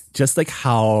Yes. just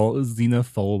how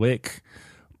xenophobic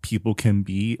people can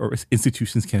be or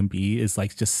institutions can be is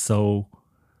just so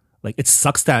it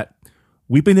sucks that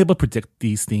we've been able to predict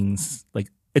these things.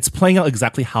 It's playing out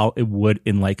exactly how it would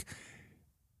in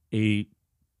a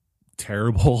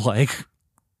terrible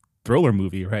thriller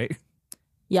movie, right?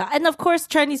 Yeah, and of course,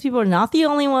 Chinese people are not the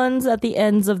only ones at the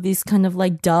ends of these kind of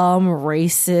dumb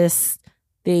racist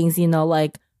things.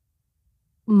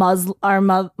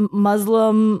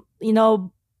 Muslim,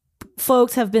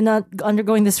 folks have been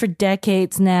undergoing this for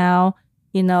decades now.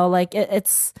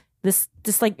 It's this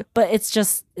but it's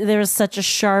just there's such a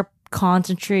sharp,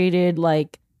 concentrated,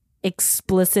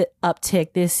 explicit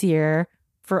uptick this year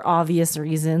for obvious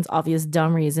reasons, obvious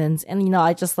dumb reasons. And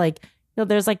I just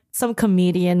there's some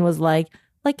comedian was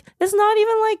it's not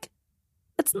even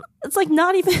it's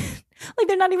not even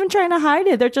they're not even trying to hide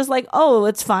it. They're just oh,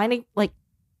 it's fine. It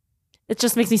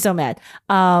just makes me so mad.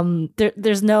 And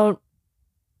it's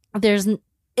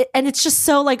just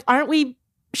so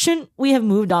shouldn't we have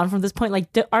moved on from this point?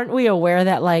 Aren't we aware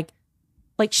that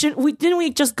didn't we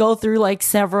just go through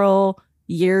several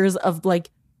years of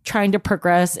trying to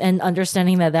progress and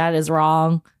understanding that is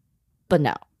wrong? But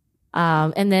no.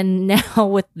 And then now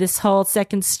with this whole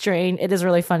second strain, it is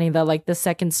really funny that the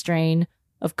second strain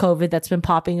of COVID that's been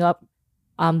popping up,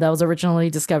 that was originally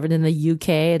discovered in the UK,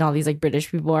 and all these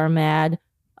British people are mad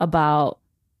about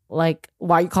why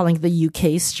are you calling it the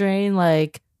UK strain?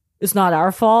 it's not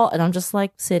our fault. And I'm just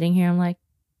like sitting here. I'm like,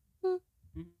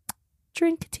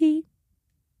 drink tea,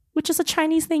 which is a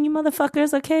Chinese thing, you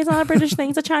motherfuckers. Okay, it's not a British thing.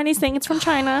 It's a Chinese thing. It's from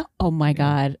China. Oh my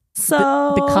God.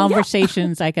 So the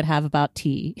conversations I could have about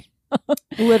tea.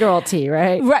 Literal tea,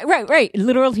 right? Right.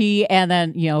 Literal tea and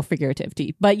then, figurative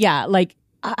tea. But yeah, like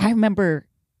I remember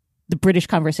the British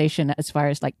conversation as far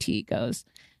as like tea goes.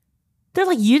 They're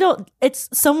like,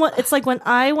 it's like when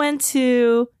I went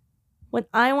somewhere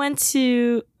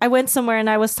and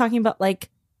I was talking about like,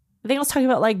 I think I was talking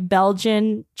about like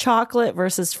Belgian chocolate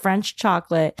versus French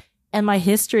chocolate. And my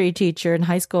history teacher in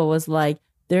high school was like,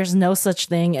 there's no such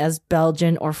thing as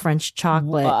Belgian or French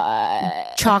chocolate.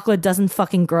 What? Chocolate doesn't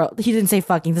fucking grow. He didn't say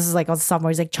fucking. This is like on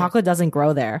sophomore. He's like, chocolate doesn't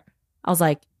grow there. I was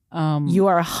like, you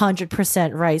are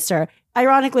 100% right, sir.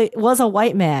 Ironically, it was a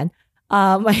white man.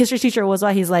 My history teacher was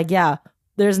white. He's like, yeah,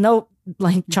 there's no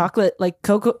like chocolate, like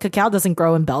cacao doesn't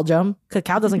grow in Belgium.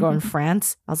 Cacao doesn't grow in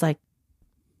France. I was like,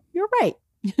 you're right.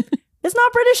 It's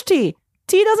not British tea.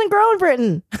 Tea doesn't grow in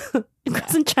Britain. It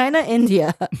grows in China,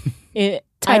 India,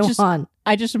 Taiwan.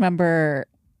 I just remember,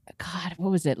 God, what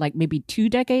was it? Like maybe 2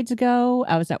 decades ago,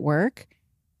 I was at work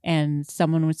and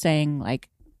someone was saying like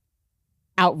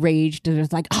outraged. And it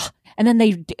was like, and then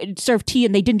they served tea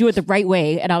and they didn't do it the right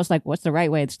way. And I was like, what's the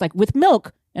right way? It's like with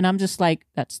milk. And I'm just like,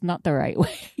 that's not the right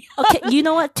way. Okay, you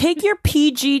know what? Take your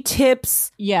PG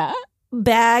tips. Yeah.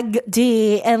 Bag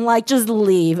D and like just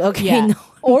leave. Okay. Yeah. No,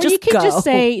 or you can go. just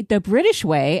say the British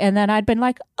way, and then I'd been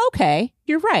like, okay,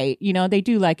 you're right. They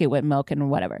do like it with milk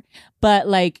and whatever. But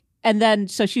like, and then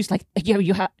so she's like,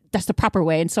 yeah, that's the proper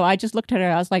way. And so I just looked at her.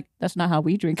 I was like, that's not how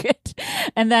we drink it.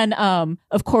 And then,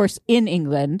 of course, in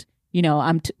England,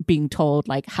 I'm being told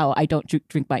like how I don't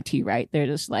drink my tea right. They're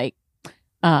just like,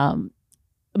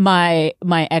 my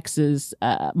ex's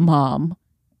mom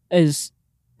is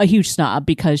a huge snob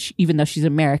because even though she's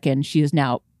American, she is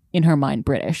now in her mind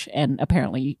British, and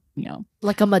apparently,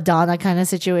 like a Madonna kind of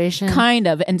situation. Kind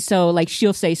of. And so like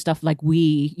she'll say stuff like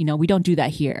we don't do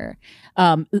that here.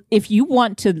 If you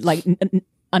want to like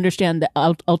understand the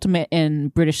ultimate in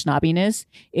British snobbiness,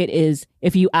 it is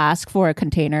if you ask for a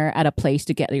container at a place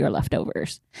to get your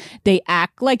leftovers. They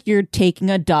act like you're taking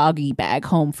a doggy bag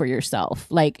home for yourself.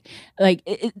 Like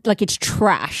it's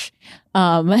trash.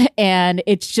 And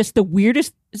it's just the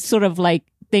weirdest sort of like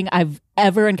thing I've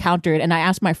ever encountered. And I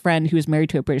asked my friend who is married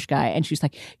to a British guy, and she's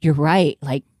like, you're right.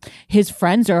 Like his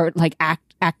friends are like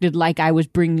acted like I was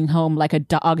bringing home like a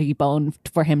doggy bone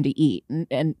for him to eat.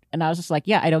 And I was just like,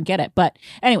 yeah, I don't get it. But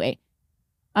anyway,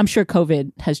 I'm sure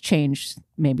COVID has changed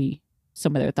maybe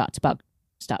some of their thoughts about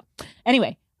stuff.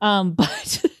 Anyway,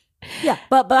 but yeah,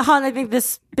 but Han, I think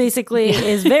this basically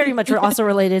is very much also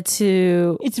related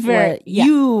to what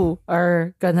you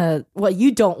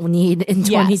don't need in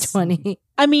 2020. Yes.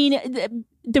 I mean,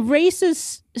 the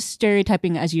racist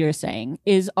stereotyping, as you're saying,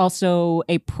 is also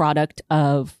a product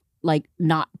of like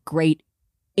not great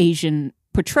Asian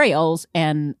portrayals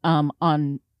and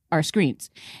on our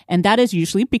screens. And that is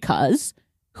usually because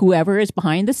whoever is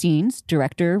behind the scenes,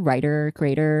 director, writer,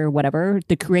 creator, whatever,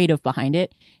 the creative behind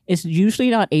it is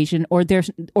usually not Asian, or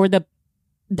the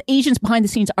Asians behind the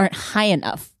scenes aren't high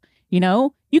enough.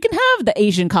 You can have the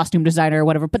Asian costume designer or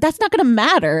whatever, but that's not going to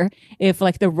matter if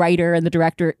like the writer and the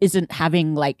director doesn't have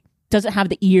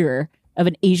the ear of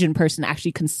an Asian person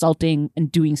actually consulting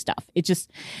and doing stuff. It just,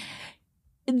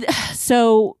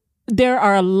 so there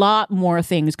are a lot more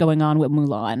things going on with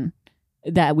Mulan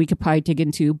that we could probably dig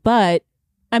into, but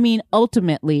I mean,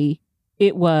 ultimately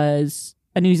it was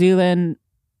a New Zealand,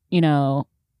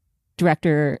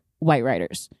 director, white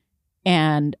writers.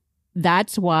 And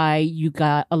that's why you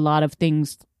got a lot of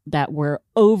things that were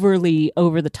overly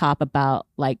over the top about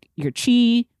like your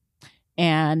chi.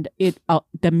 And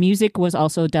the music was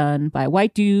also done by a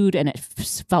white dude, and it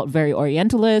felt very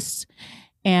Orientalist.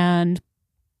 And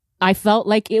I felt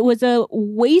like it was a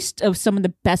waste of some of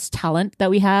the best talent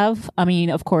that we have. I mean,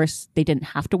 of course, they didn't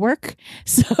have to work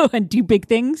and do big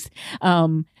things.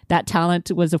 That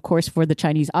talent was, of course, for the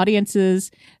Chinese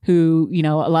audiences who, a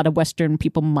lot of Western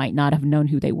people might not have known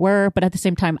who they were. But at the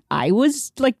same time, I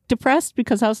was like depressed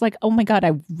because I was like, oh my God,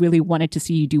 I really wanted to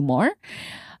see you do more.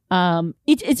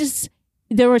 It just,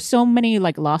 there were so many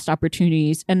like lost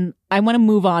opportunities, and I want to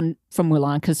move on from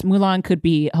Mulan because Mulan could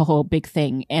be a whole big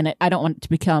thing, and I don't want it to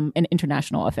become an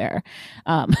international affair.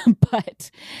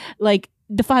 But like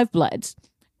the Five Bloods,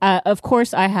 of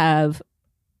course, I have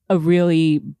a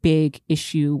really big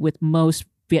issue with most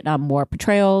Vietnam War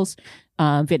portrayals,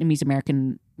 Vietnamese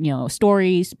American,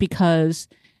 stories, because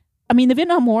I mean the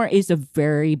Vietnam War is a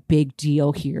very big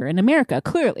deal here in America,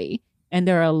 clearly, and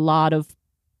there are a lot of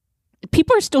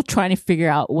people are still trying to figure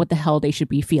out what the hell they should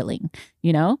be feeling,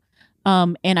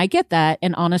 And I get that.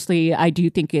 And honestly, I do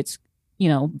think it's,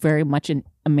 very much an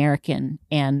American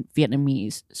and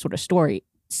Vietnamese sort of story.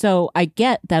 So I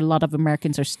get that a lot of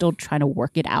Americans are still trying to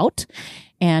work it out.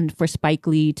 And for Spike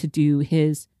Lee to do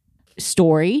his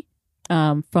story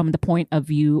from the point of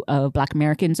view of Black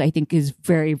Americans, I think is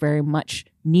very, very much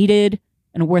needed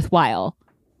and worthwhile.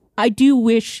 I do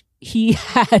wish he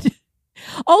had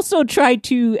also tried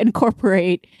to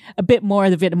incorporate a bit more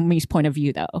of the Vietnamese point of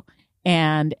view, though.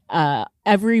 And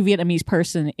every Vietnamese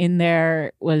person in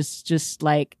there was just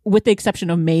like, with the exception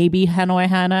of maybe Hanoi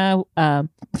Hannah,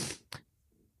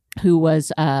 who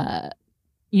was,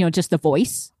 just the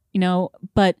voice,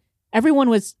 but everyone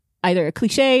was either a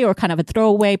cliche or kind of a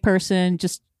throwaway person.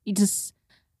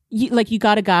 You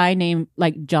got a guy named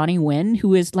like Johnny Nguyen,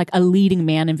 who is like a leading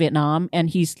man in Vietnam, and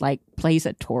he's like plays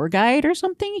a tour guide or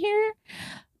something here.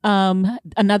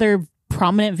 Another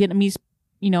prominent Vietnamese,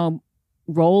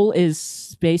 role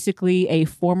is basically a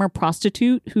former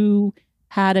prostitute who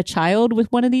had a child with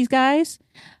one of these guys.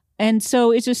 And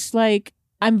so it's just like,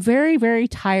 I'm very, very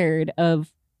tired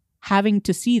of having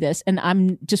to see this. And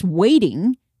I'm just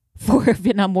waiting for a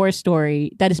Vietnam War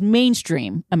story that is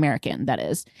mainstream American, that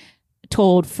is,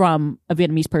 told from a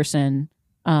Vietnamese person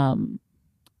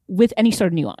with any sort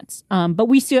of nuance. But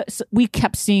we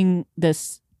kept seeing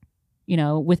this,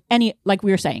 with any, like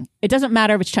we were saying, it doesn't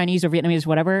matter if it's Chinese or Vietnamese,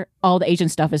 whatever, all the Asian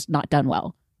stuff is not done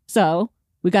well. So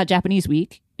we got Japanese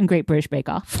Week and Great British Bake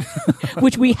Off,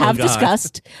 which we have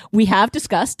discussed. We have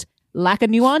discussed lack of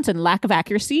nuance and lack of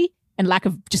accuracy and lack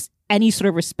of just any sort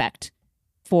of respect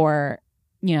for,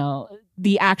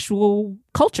 the actual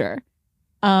culture.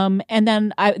 And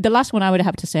then the last one I would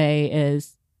have to say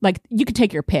is, like, you could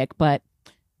take your pick, but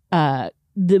the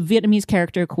Vietnamese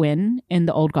character Quinn in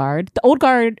The Old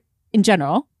Guard in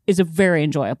general is a very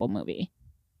enjoyable movie.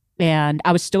 And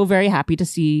I was still very happy to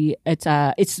see it's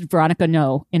Veronica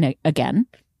Ngo in it again.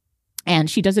 And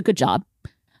she does a good job.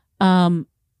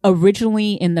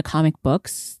 Originally in the comic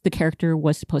books, the character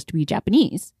was supposed to be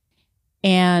Japanese.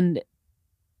 And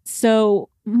so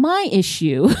my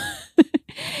issue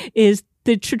is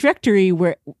the trajectory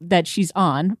that she's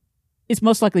on is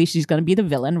most likely she's going to be the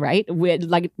villain, right? With,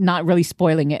 like, not really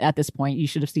spoiling it at this point. You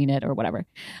should have seen it or whatever.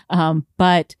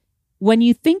 But when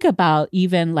you think about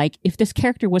even like if this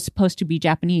character was supposed to be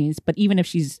Japanese, but even if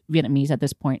she's Vietnamese at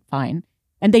this point, fine.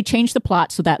 And they changed the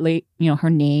plot so that her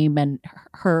name and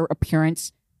her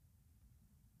appearance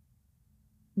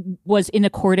was in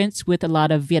accordance with a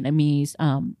lot of Vietnamese.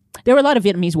 There were a lot of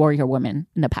Vietnamese warrior women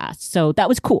in the past, so that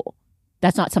was cool.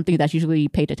 That's not something that's usually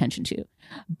paid attention to.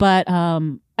 But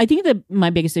I think that my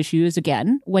biggest issue is,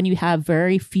 again, when you have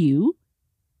very few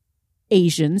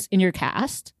Asians in your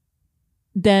cast,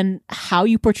 then how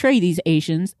you portray these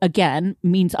Asians, again,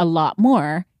 means a lot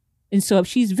more. And so if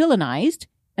she's villainized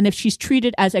and if she's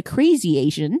treated as a crazy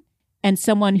Asian and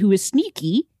someone who is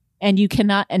sneaky and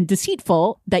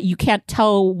deceitful, that you can't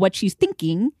tell what she's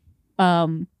thinking,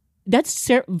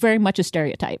 that's very much a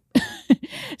stereotype.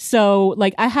 So,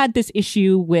 like, I had this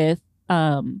issue with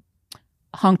Hong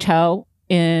Chau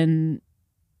in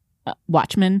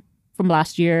Watchmen from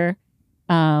last year.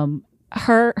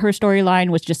 Her storyline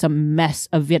was just a mess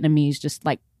of Vietnamese, just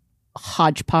like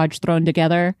hodgepodge thrown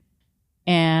together.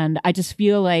 And I just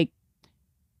feel like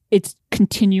it's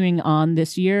continuing on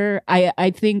this year.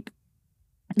 I think,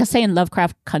 let's say in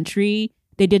Lovecraft Country,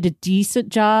 they did a decent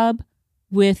job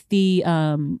with the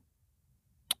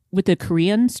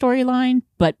Korean storyline,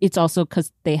 but it's also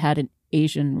because they had an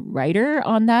Asian writer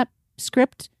on that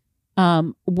script.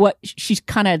 What she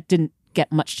kind of didn't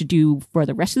get much to do for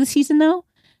the rest of the season, though.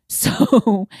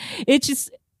 So it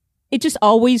just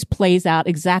always plays out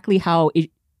exactly how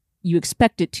you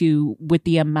expect it to, with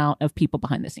the amount of people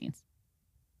behind the scenes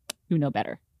who know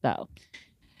better. So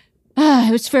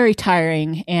it was very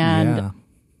tiring, and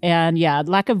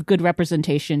lack of good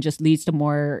representation just leads to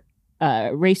more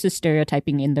racist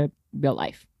stereotyping in the real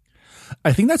life.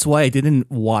 I think that's why I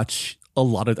didn't watch a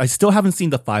lot of. I still haven't seen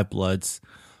The Five Bloods.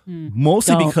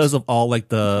 Mostly because of all like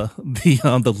the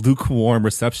lukewarm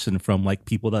reception from like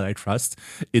people that I trust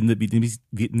in the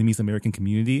Vietnamese American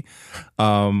community.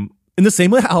 In the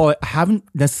same way how I haven't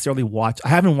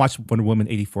watched Wonder Woman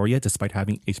 84 yet, despite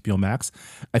having HBO Max.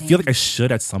 I feel like I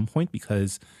should at some point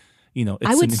because, it's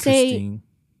I would interesting. Say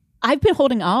I've been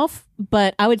holding off,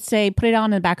 but I would say put it on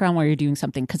in the background while you're doing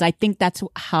something, because I think that's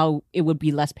how it would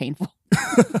be less painful.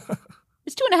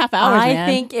 It's 2.5 hours, man.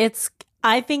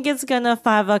 I think it's gonna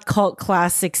have a cult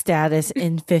classic status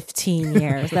in 15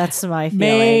 years. That's my feeling.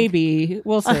 Maybe.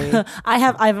 We'll see. I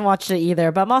haven't watched it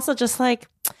either, but I'm also just like,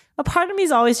 a part of me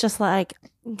is always just like,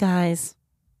 guys,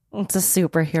 It's a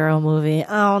superhero movie.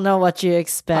 I don't know what you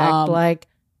expect. Like,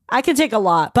 I can take a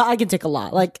lot, but I can take a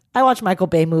lot. Like, I watch Michael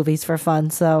Bay movies for fun,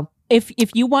 so.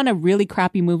 If you want a really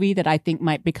crappy movie that I think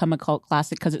might become a cult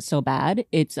classic because it's so bad,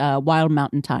 it's Wild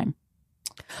Mountain Thyme.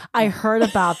 I heard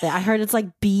about that. I heard it's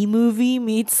like B movie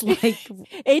meets like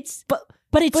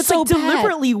but it's so like bad.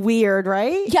 Deliberately weird,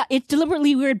 right? Yeah, it's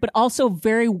deliberately weird, but also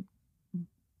very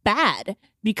bad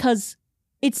because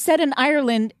it's set in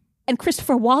Ireland and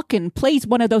Christopher Walken plays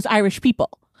one of those Irish people.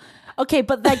 Okay,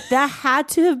 but like that had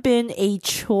to have been a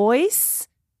choice.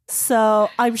 So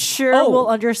I'm sure we'll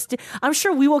understand. I'm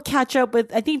sure we will catch up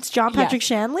with. I think it's John Patrick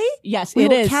Shanley. Yes, we it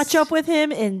will is. Catch up with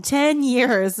him in 10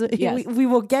 years. Yes. We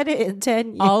will get it in 10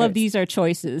 years. All of these are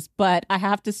choices, but I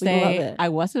have to say, I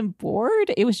wasn't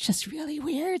bored. It was just really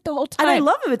weird the whole time. And I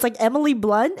love him. It's like Emily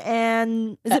Blunt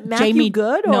and is it Matthew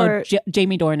Good or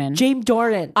Jamie Dornan? Jamie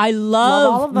Dornan. I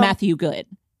love Matthew Good.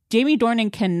 Jamie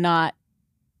Dornan cannot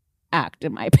act,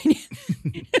 in my opinion.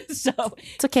 So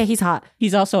it's okay. He's hot.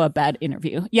 He's also a bad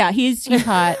interview. Yeah, he's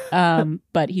hot,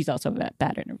 but he's also a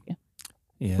bad interview.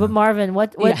 Yeah. But Marvin,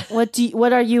 what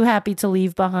are you happy to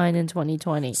leave behind in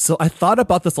 2020? So I thought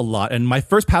about this a lot, and my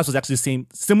first pass was actually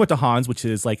similar to Hans, which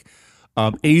is like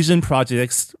Asian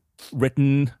projects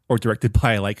written or directed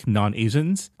by like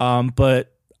non-Asians.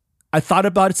 But I thought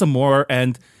about it some more,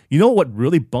 and you know what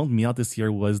really bummed me out this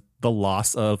year was the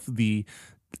loss of the.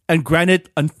 And granted,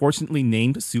 unfortunately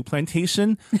named Soup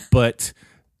Plantation, but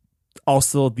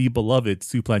also the beloved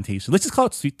Soup Plantation. Let's just call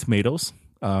it Sweet Tomatoes,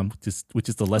 which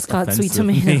is the less offensive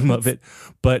name of it.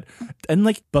 But and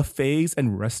like buffets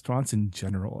and restaurants in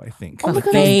general, I think. Oh my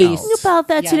God, I was thinking about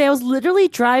that today. I was literally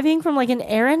driving from like an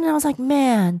errand, and I was like,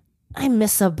 man, I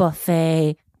miss a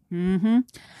buffet. Mm-hmm.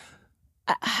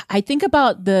 I think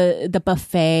about the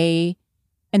buffet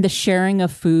and the sharing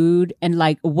of food and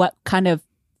like what kind of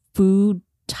food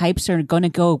types are going to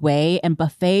go away, and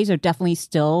buffets are definitely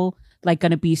still like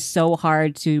going to be so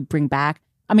hard to bring back.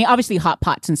 I mean, obviously hot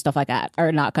pots and stuff like that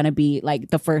are not going to be like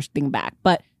the first thing back,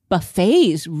 but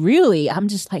buffets, really, I'm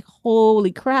just like,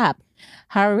 holy crap,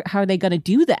 how are they going to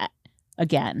do that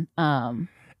again? And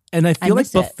I feel like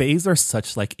buffets are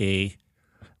such like it's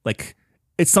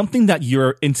something that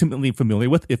you're intimately familiar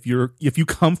with if you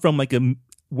come from like a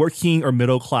working or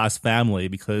middle class family,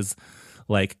 because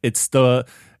like it's the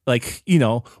like, you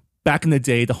know, back in the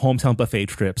day, the hometown buffet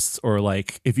trips, or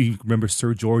like if you remember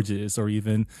Sir George's, or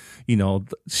even, you know,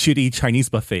 shitty Chinese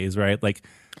buffets, right? Like,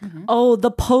 oh, the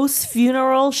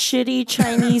post-funeral shitty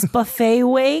Chinese buffet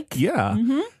wake. Yeah.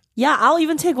 Mm-hmm. Yeah, I'll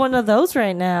even take one of those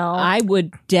right now. I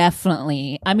would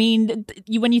definitely. I mean,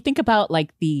 when you think about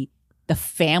like the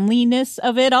familyness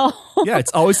of it all. Yeah,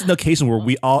 it's always an occasion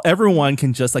where everyone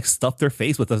can just like stuff their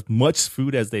face with as much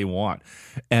food as they want.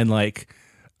 And like,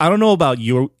 I don't know about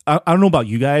you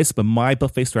guys, but my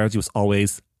buffet strategy was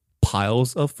always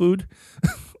piles of food.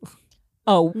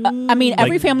 I mean,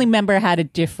 every family member had a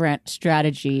different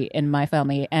strategy in my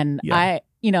family. And I,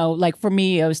 you know, like for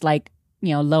me, it was like,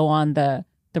 you know, low on the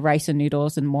rice and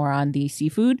noodles and more on the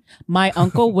seafood. My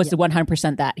uncle was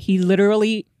 100% that. He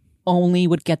literally only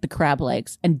would get the crab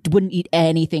legs and wouldn't eat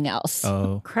anything else.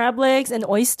 Oh. Crab legs and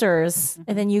oysters.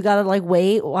 And then you gotta like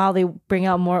wait while they bring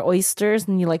out more oysters,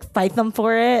 and you like fight them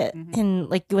for it and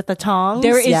like with the tongs.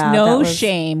 There is no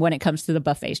shame when it comes to the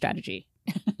buffet strategy.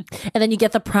 And then you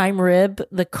get the prime rib,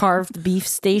 the carved beef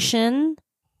station.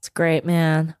 It's great,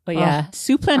 man. But yeah,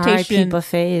 Soup Plantation. R.I.P.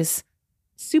 buffets.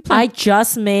 I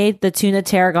just made the tuna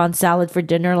tarragon salad for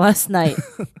dinner last night.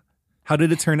 How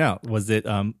did it turn out? Was it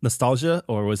nostalgia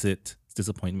or was it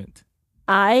disappointment?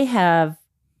 I have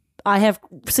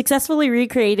successfully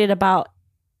recreated about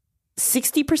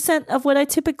 60% of what I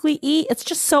typically eat. It's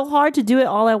just so hard to do it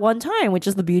all at one time, which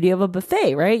is the beauty of a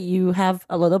buffet, right? You have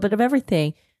a little bit of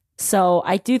everything. So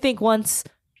I do think once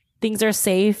things are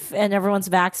safe and everyone's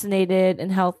vaccinated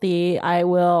and healthy, I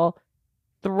will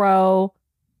throw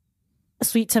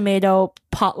sweet tomato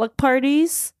potluck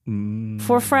parties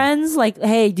for friends. Like,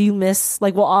 hey, do you miss,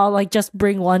 like, we'll all like just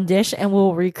bring one dish and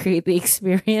we'll recreate the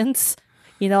experience.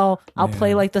 You know, I'll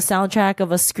play like the soundtrack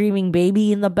of a screaming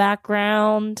baby in the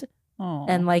background. Aww.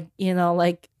 And like, you know,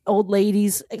 like old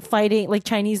ladies fighting, like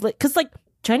Chinese, because like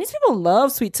Chinese people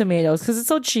love sweet tomatoes because it's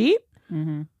so cheap.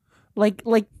 Mm-hmm. Like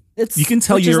it's, you can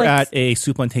tell you're at a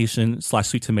Soup Plantation /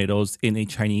 Sweet Tomatoes in a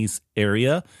Chinese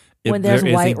area when there's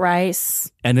white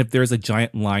rice, and if there's a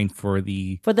giant line for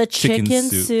the chicken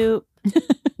soup.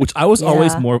 Which I was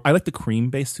always more. I like the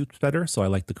cream-based soups better, so I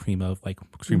like the cream of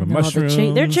mushrooms.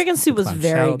 Their chicken soup was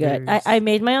very good. I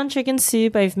made my own chicken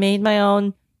soup. I've made my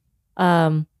own.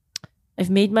 I've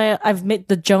made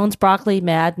the Jones broccoli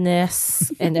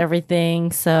madness and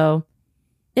everything. So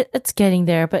It's getting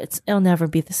there, but it'll never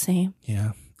be the same.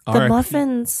 Yeah. The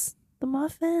muffins. The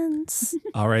muffins.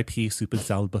 R.I.P. soup and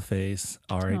salad buffets.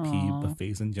 R.I.P. Aw.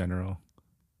 buffets in general.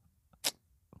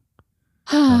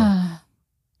 And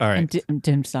All right.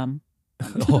 dim sum.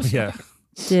 Oh, yeah.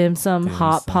 Dim sum, Dim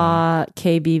hot sum. pot,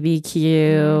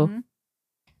 KBBQ. Mhm.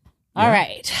 All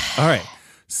right. All right.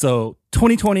 So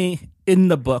 2020 in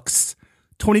the books.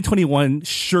 2021,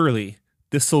 surely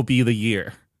this will be the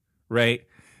year, right?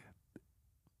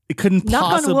 It couldn't Knock on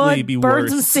possibly wood, be burn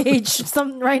worse. some sage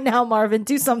something right now, Marvin.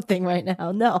 Do something right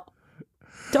now. No.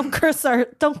 Don't curse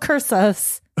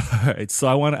us. All right. So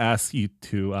I want to ask you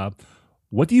to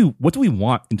what do we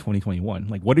want in 2021?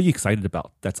 Like, what are you excited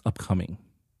about that's upcoming?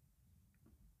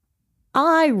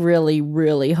 I really,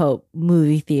 really hope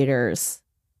movie theaters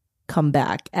come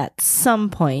back at some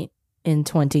point in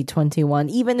 2021,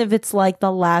 even if it's like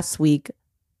the last week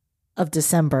of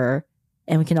December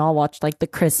and we can all watch like the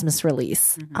Christmas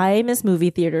release. Mhm. I miss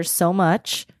movie theaters so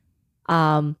much.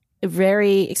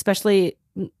 Especially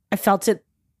I felt it.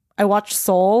 I watched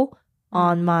Soul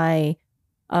on my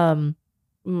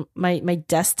my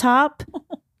desktop.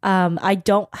 I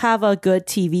don't have a good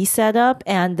TV setup,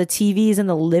 and the TV is in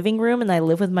the living room, and I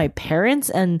live with my parents,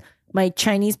 and my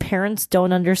Chinese parents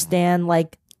don't understand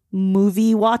like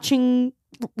movie watching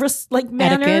like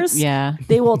manners. Etiquette, yeah.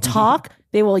 They will talk.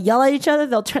 They will yell at each other.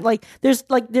 They'll turn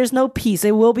there's no peace.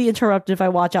 It will be interrupted if I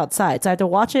watch outside. So I have to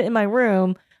watch it in my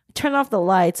room. Turn off the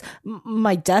lights.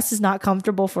 My desk is not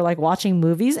comfortable for like watching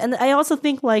movies, and I also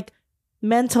think like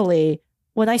mentally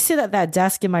when I sit at that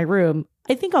desk in my room,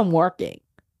 I think I'm working.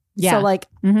 Yeah. So like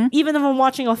Mhm. even if I'm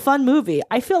watching a fun movie,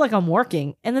 I feel like I'm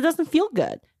working, and it doesn't feel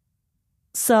good.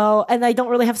 So, and I don't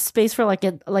really have space for like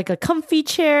a comfy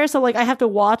chair. So like I have to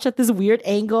watch at this weird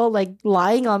angle, like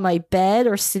lying on my bed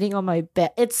or sitting on my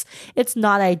bed. It's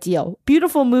not ideal.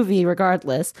 Beautiful movie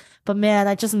regardless. But man,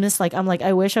 I just miss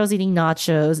I wish I was eating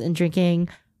nachos and drinking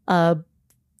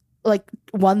like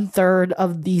 1/3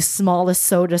 of the smallest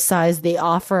soda size they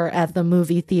offer at the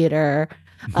movie theater.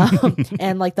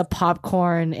 And like the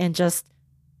popcorn and just,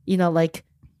 like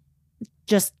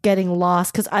just getting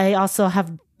lost. Cause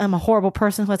I'm a horrible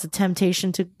person who has a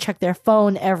temptation to check their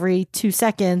phone every 2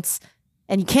 seconds.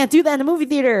 And you can't do that in a movie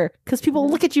theater because people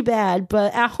look at you bad.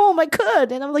 But at home, I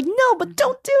could. And I'm like, no, but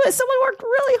don't do it. Someone worked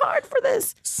really hard for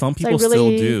this. Some So I people still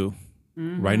really- do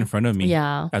right in front of me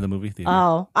Yeah. at the movie theater.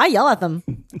 Oh, I yell at them.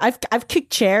 I've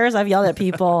kicked chairs. I've yelled at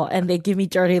people and they give me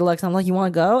dirty looks. I'm like, you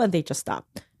want to go? And they just stop.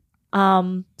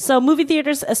 So movie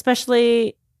theaters,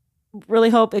 especially, really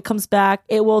hope it comes back.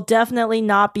 It will definitely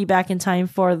not be back in time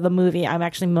for the movie I'm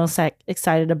actually most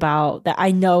excited about that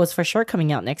I know is for sure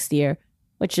coming out next year,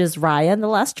 which is Raya and the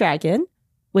Last Dragon,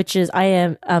 which is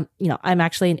I'm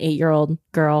actually an 8-year-old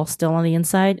girl still on the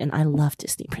inside, and I love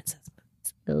Disney princess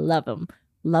movies. I love them.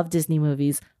 Love Disney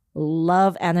movies.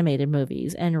 Love animated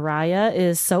movies. And Raya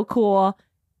is so cool.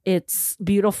 It's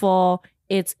beautiful.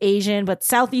 It's Asian, but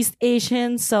Southeast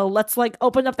Asian. So let's like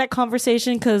open up that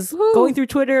conversation because going through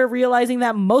Twitter, realizing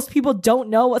that most people don't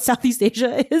know what Southeast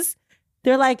Asia is.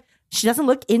 They're like, she doesn't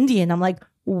look Indian. I'm like,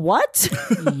 what?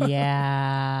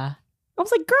 Yeah. I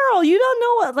was like, girl, you don't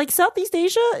know what, like Southeast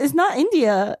Asia is not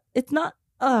India. It's not,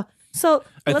 so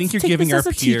I think let's you're take giving this our as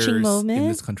a teaching peers moment. in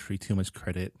this country too much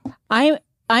credit.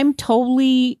 I'm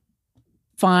totally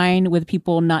fine with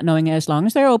people not knowing it as long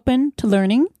as they're open to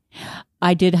learning.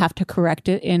 I did have to correct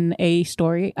it in a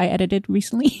story I edited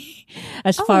recently.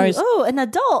 As far as an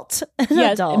adult.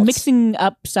 mixing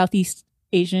up Southeast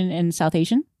Asian and South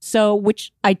Asian. So,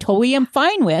 which I totally am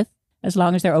fine with as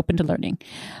long as they're open to learning.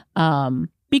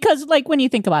 Because like when you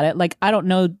think about it, like I don't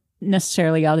know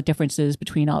necessarily all the differences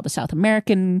between all the South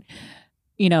American,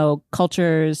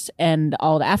 cultures and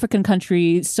all the African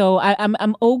countries. So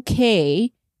I'm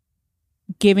okay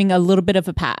giving a little bit of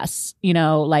a pass,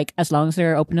 like as long as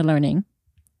they're open to learning.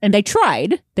 And they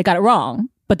tried. They got it wrong,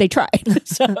 but they tried.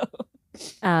 So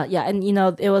and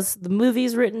it was the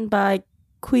movies written by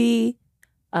Kui,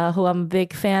 who I'm a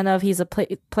big fan of. He's a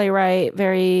playwright,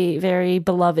 very, very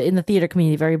beloved in the theater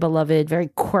community, very beloved, very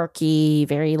quirky,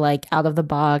 very like out of the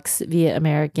box Viet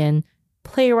American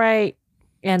playwright,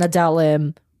 and Adele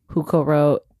Lim, who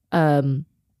co-wrote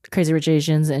Crazy Rich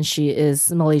Asians, and she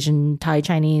is Malaysian, Thai,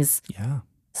 Chinese. Yeah.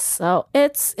 So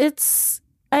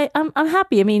I'm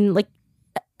happy. I mean, like,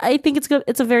 I think it's good.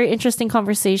 It's a very interesting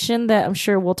conversation that I'm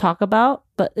sure we'll talk about,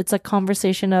 but it's a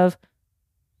conversation of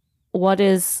what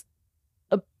is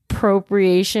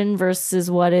appropriation versus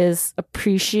what is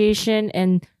appreciation.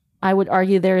 And I would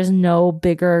argue there is no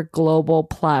bigger global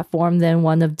platform than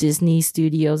one of Disney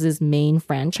Studios' main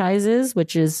franchises,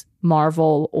 which is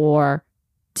Marvel or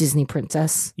Disney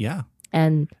Princess. Yeah.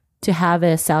 And to have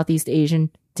a Southeast Asian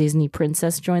Disney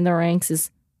princess join the ranks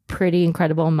is pretty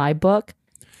incredible in my book.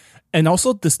 And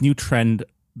also this new trend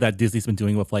that Disney's been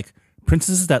doing with like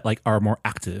princesses that like are more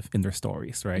active in their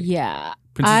stories, right? Yeah.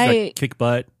 Princesses that kick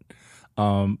butt,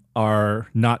 are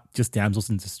not just damsels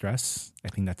in distress. I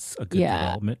think that's a good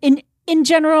development. In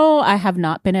general, I have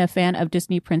not been a fan of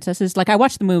Disney princesses. Like I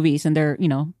watch the movies and they're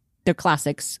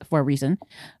classics for a reason.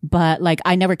 But like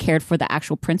I never cared for the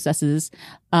actual princesses.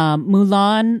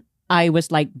 Mulan, I was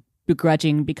like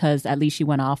begrudging because at least she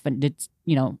went off and did,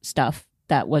 stuff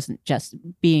that wasn't just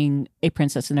being a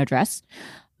princess in a dress.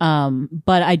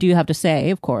 But I do have to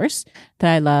say, of course,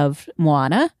 that I love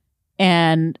Moana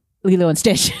and Lilo and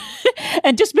Stitch.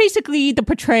 And just basically the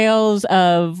portrayals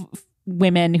of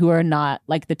women who are not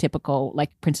like the typical like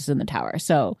Princess in the Tower.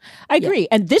 So I agree.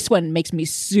 And this one makes me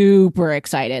super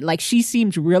excited. Like she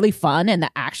seems really fun and the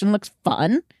action looks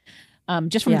fun.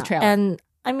 Just from the trailer. And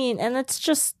I mean, and it's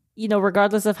just,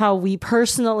 regardless of how we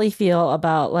personally feel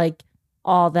about like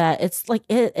all that, it's like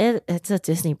it's a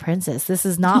Disney princess. This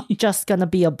is not just gonna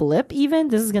be a blip even.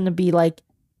 This is gonna be like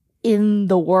in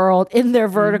the world, in their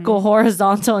vertical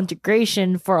horizontal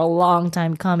integration for a long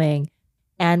time coming.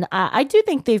 And I do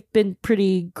think they've been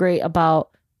pretty great about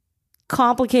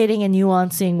complicating and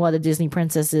nuancing what a Disney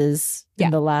princess is in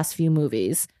the last few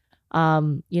movies.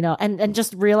 And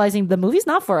just realizing the movie's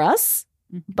not for us,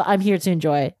 but I'm here to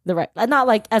enjoy the right, not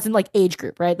like as in like age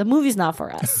group, right? The movie's not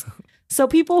for us. So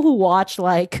people who watch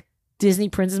like Disney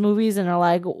princess movies and are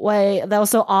like, wait, that was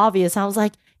so obvious. I was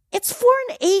like, it's for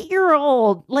an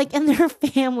 8-year-old, like, and their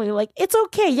family. Like, it's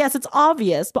okay. Yes, it's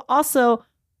obvious, but also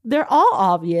they're all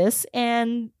obvious.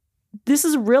 And this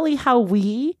is really how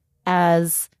we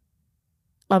as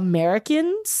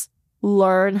Americans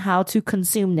learn how to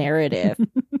consume narrative.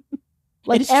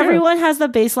 Like everyone has the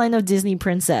baseline of Disney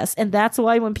princess. And that's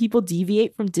why when people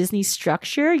deviate from Disney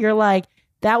structure, you're like,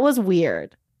 that was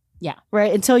weird. Yeah.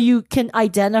 Right. Until you can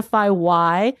identify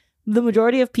why. The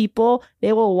majority of people,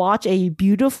 they will watch a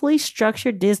beautifully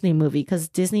structured Disney movie because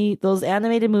Disney, those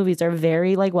animated movies are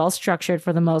very like well structured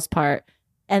for the most part.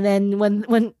 And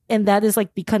then and that is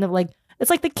like the kind of like,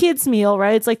 it's like the kids meal,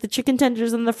 right? It's like the chicken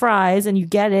tenders and the fries and you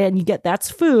get it and you get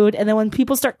that's food. And then when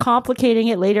people start complicating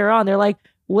it later on, they're like,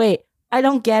 wait, I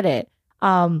don't get it.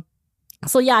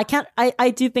 So yeah, I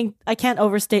do think I can't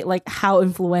overstate like how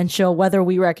influential, whether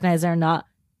we recognize it or not,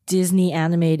 Disney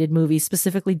animated movies,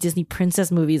 specifically Disney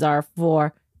princess movies, are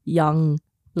for young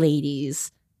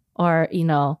ladies or,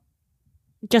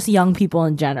 just young people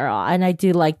in general. And I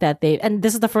do like that and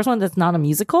this is the first one that's not a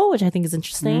musical, which I think is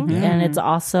interesting. Mm-hmm. And it's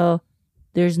also,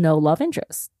 there's no love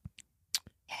interest,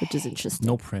 which is interesting.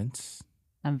 No prince.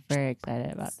 I'm very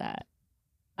excited about that.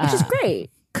 Which is great.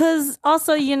 Because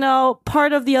also,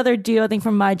 part of the other deal, I think,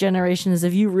 from my generation is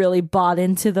if you really bought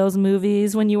into those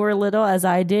movies when you were little, as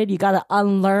I did, you got to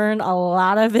unlearn a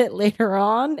lot of it later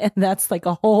on. And that's like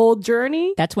a whole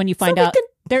journey. That's when you find out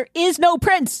there is no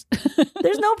prince.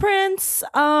 There's no prince.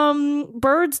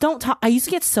 Birds don't talk. I used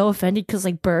to get so offended because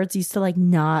like birds used to like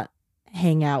not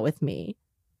hang out with me.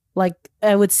 Like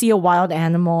I would see a wild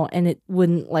animal and it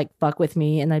wouldn't like fuck with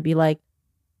me. And I'd be like,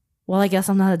 well, I guess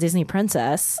I'm not a Disney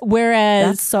princess. Whereas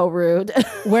that's so rude.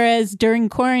 Whereas during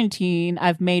quarantine,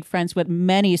 I've made friends with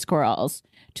many squirrels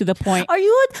to the point. Are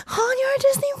you you're a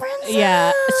Disney princess?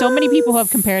 Yeah. So many people have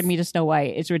compared me to Snow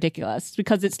White. It's ridiculous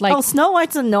because it's like. Oh, Snow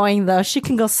White's annoying though. She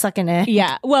can go suck an egg.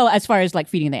 Yeah. Well, as far as like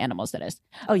feeding the animals, that is.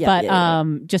 Oh yeah.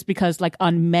 But just because like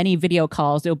on many video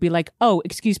calls, it'll be like, oh,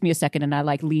 excuse me a second. And I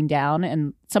like lean down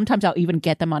and sometimes I'll even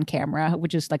get them on camera,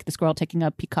 which is like the squirrel taking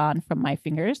a pecan from my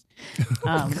fingers.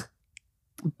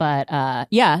 But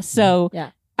so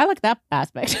I like that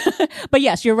aspect. But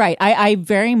yes, you're right. I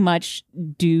very much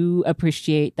do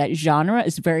appreciate that genre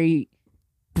is very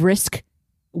brisk,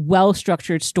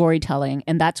 well-structured storytelling.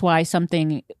 And that's why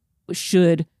something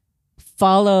should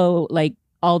follow like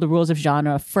all the rules of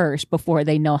genre first before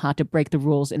they know how to break the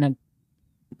rules in a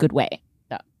good way.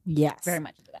 So yes. Very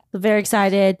much for that. So very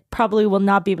excited. Probably will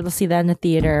not be able to see that in the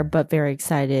theater, but very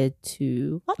excited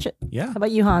to watch it. Yeah. How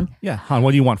about you, Han? Yeah. Han,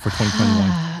 what do you want for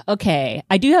 2021? Okay.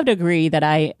 I do have to agree that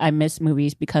I miss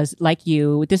movies because like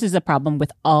you, this is a problem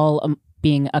with all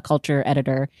being a culture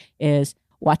editor is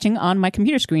watching on my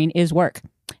computer screen is work.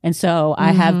 And so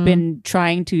I have been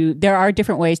trying to, there are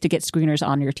different ways to get screeners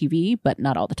on your TV, but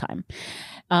not all the time.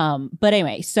 But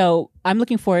anyway, so I'm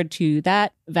looking forward to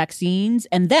that, vaccines.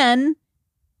 And then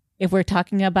if we're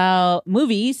talking about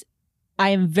movies, I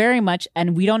am very much,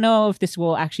 and we don't know if this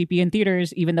will actually be in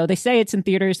theaters, even though they say it's in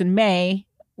theaters in May,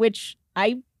 which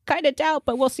I kind of doubt,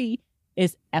 but we'll see,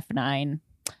 is F9.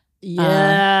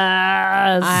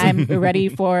 Yes. I'm ready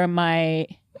for my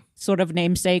sort of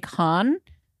namesake Han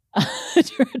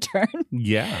to return.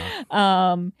 Yeah.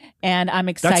 And I'm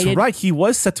excited. That's right. He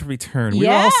was set to return. We were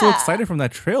Yeah. all so excited from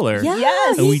that trailer.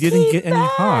 Yes, And we he didn't came get any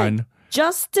back. Han.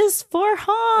 Justice for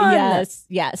Han.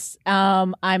 Yes.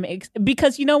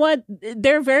 Because you know what?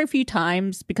 There are very few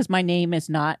times, because my name is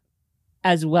not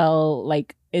as well,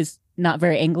 like, is not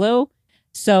very Anglo.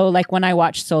 So, like, when I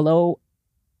watch Solo,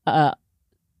 a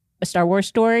Star Wars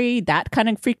story, that kind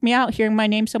of freaked me out, hearing my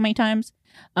name so many times.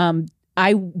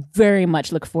 I very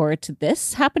much look forward to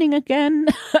this happening again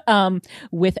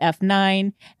with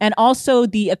F9, and also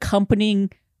the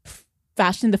accompanying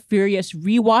Fast and the Furious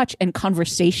rewatch and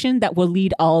conversation that will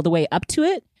lead all the way up to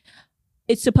it.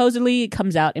 It supposedly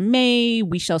comes out in May.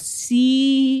 We shall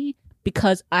see,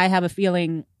 because I have a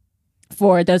feeling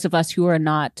for those of us who are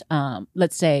not,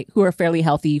 let's say, who are fairly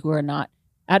healthy, who are not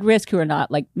at risk, who are not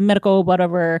like medical,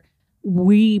 whatever,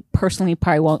 we personally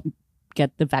probably won't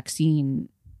get the vaccine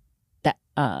that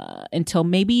until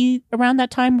maybe around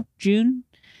that time, June.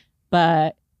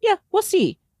 But yeah, we'll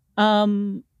see.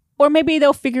 Or maybe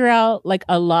they'll figure out like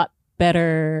a lot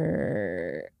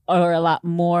better or a lot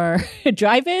more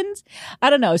drive-ins. I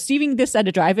don't know. Seeing this at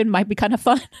a drive-in might be kind of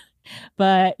fun.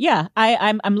 But yeah,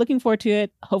 I'm looking forward to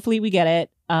it. Hopefully we get it.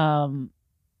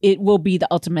 It will be the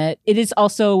ultimate. It is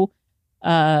also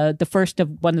the first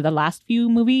of one of the last few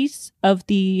movies of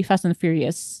the Fast and the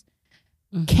Furious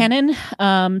canon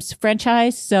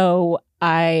franchise. So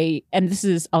and this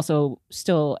is also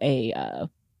still a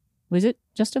was it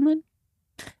Justin Lin?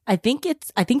 I think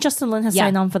Justin Lin has Yeah.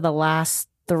 signed on for the last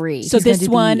 3. So He's gonna this do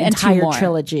the one and 2 entire more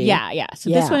trilogy. Yeah. So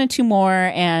this Yeah. one and 2 more,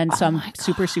 and so Oh I'm my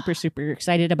super, super, super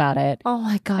excited about it. Oh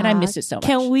my god! And I miss it so much.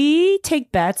 Can we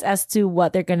take bets as to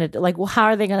what they're gonna do? Like, how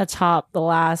are they gonna top the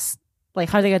last? Like,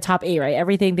 how are they gonna top 8? Right?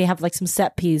 Everything, they have like some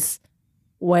set piece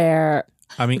where.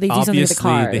 I mean, They do something with the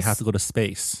obviously, they cars. have to go to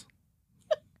space.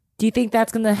 Do you think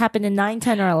that's gonna happen in 9,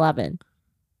 10, or 11?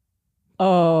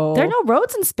 Oh, There are no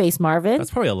roads in space, Marvin. That's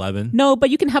probably 11. no, but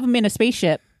you can have them in a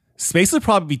spaceship. Space would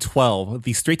probably be 12.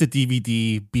 The straight to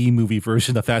DVD B movie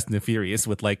version of Fast and the Furious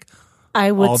with like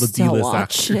I would all the still D-list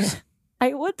watch actors. it.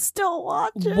 I would still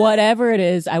watch it. Whatever it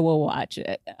is, I will watch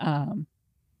it.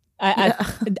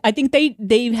 I think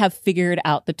they have figured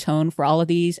out the tone for all of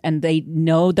these, and they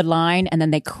know the line, and then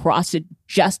they cross it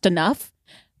just enough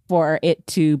for it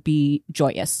to be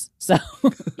joyous. So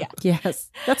yeah.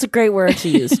 Yes, that's a great word to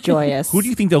use. Joyous. Who do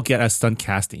you think they'll get as stunt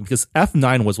casting? Because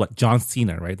F9 was what? John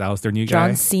Cena, right? That was their new guy.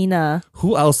 John Cena.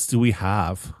 Who else do we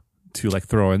have to like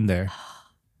throw in there?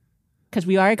 Because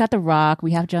we already got The Rock,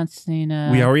 we have John Cena.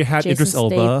 We already had Jason Idris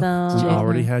Elba. Statham. We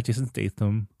already had Jason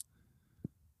Statham.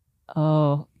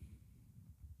 Oh,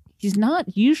 he's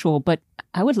not usual, but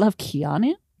I would love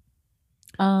Keanu.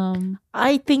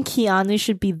 I think Keanu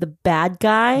should be the bad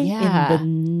guy Yeah.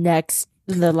 in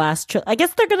the last. I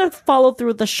guess they're gonna follow through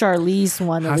with the Charlize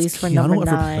one at Has least for Keanu number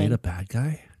ever 9. played a bad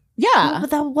guy? Yeah, But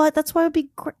that what? That's why it would be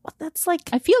great. That's like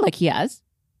I feel like he has.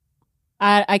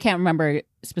 I can't remember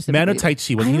specifically. Man of Tai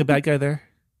Chi, wasn't he a bad guy there?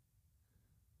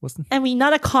 Wasn't I mean,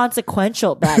 not a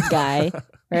consequential bad guy,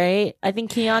 right? I think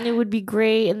Keanu would be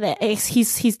great, and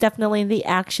he's definitely in the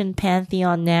action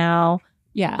pantheon now.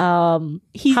 Yeah.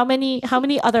 How many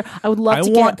other? I would love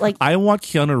to get like. I want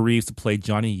Keanu Reeves to play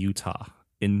Johnny Utah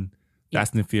in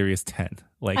Fast and the Furious 10.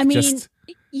 Like, I mean, just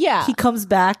yeah. He comes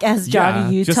back as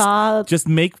Johnny Yeah, Utah. just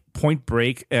make Point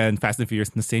Break and Fast and the Furious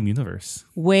in the same universe.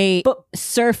 Wait, But-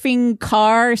 surfing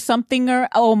car something, or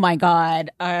oh my god,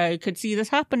 I could see this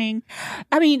happening.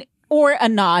 I mean, or a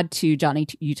nod to Johnny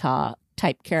Utah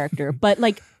type character, but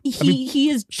like he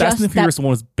is Fast just and the that, Furious 1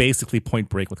 was basically Point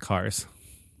Break with cars.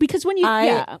 because when you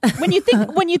I- when you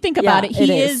think about Yeah, it, he it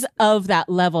is is. of that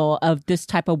level of this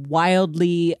type of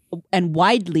wildly and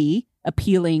widely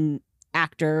appealing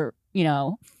actor, international.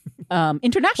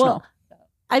 Well,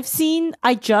 I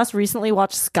just recently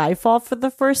watched Skyfall for the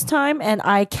first time, and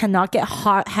I cannot get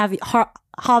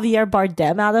Javier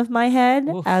Bardem out of my head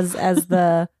Oof. as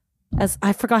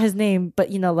I forgot his name, but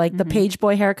the page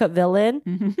boy haircut villain.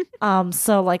 Mhm.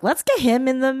 So like, let's get him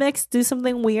in the mix, do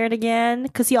something weird again,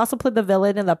 because he also played the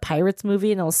villain in the Pirates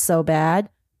movie, and it was so bad.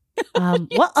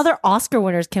 What other Oscar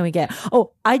winners can we get?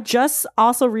 Oh, I just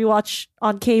also rewatched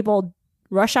on cable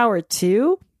Rush Hour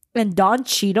 2. And Don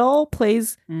Cheadle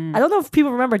plays. I don't know if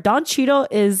people remember. Don Cheadle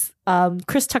is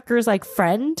Chris Tucker's like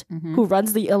friend who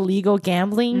runs the illegal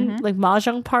gambling like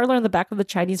mahjong parlor in the back of the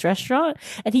Chinese restaurant,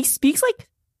 and he speaks like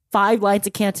 5 lines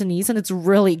of Cantonese, and it's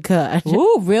really good.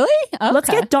 Ooh, really? Okay. Let's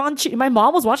get Don. My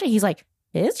mom was watching. He's like,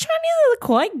 his Chinese is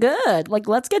quite good. Like,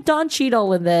 let's get Don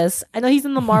Cheadle in this. I know he's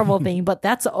in the Marvel thing, but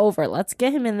that's over. Let's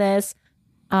get him in this.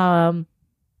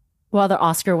 What other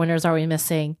Oscar winners are we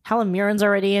missing? Helen Mirren's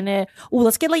already in it. Oh,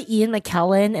 let's get like Ian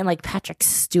McKellen and like Patrick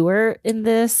Stewart in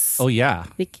this. Oh yeah,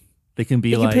 they can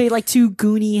be They like can play like two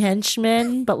goony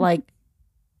henchmen, but like,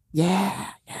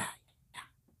 yeah.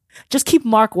 Just keep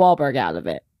Mark Wahlberg out of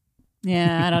it.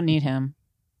 Yeah, I don't need him.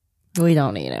 We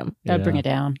don't need him. That'd bring it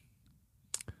down.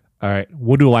 All right,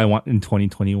 what do I want in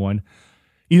 2021?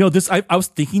 You know, this I was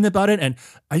thinking about it, and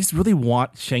I just really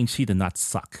want Shang-Chi to not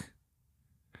suck.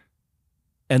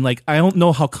 And like, I don't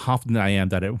know how confident I am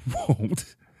that it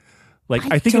won't. Like,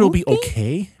 I think it'll be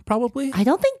okay, probably. I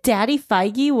don't think Daddy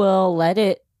Feige will let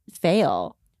it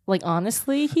fail. Like,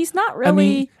 honestly, he's not really. I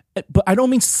mean, but I don't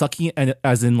mean sucking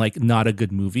as in like not a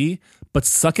good movie, but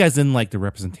suck as in like the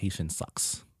representation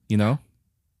sucks. You know?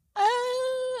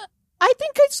 I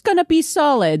think it's gonna be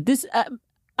solid. This,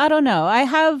 I don't know. I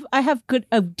have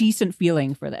a decent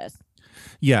feeling for this.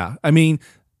 Yeah, I mean,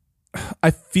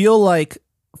 I feel like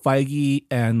Feige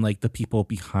and like the people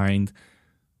behind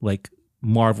like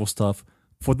Marvel stuff,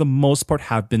 for the most part,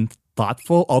 have been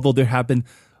thoughtful. Although there have been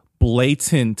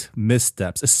blatant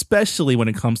missteps, especially when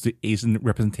it comes to Asian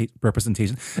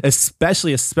representation,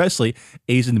 especially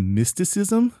Asian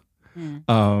mysticism.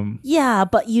 Yeah,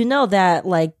 but you know that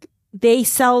like they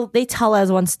tell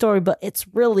as one story, but it's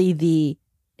really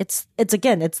it's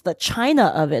the China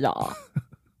of it all.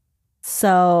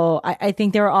 So I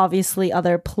think there are obviously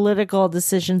other political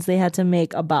decisions they had to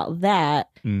make about that.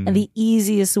 And the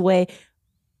easiest way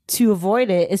to avoid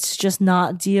it is to just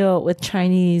not deal with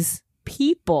Chinese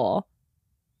people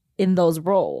in those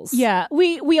roles. Yeah,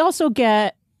 we also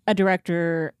get a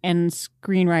director and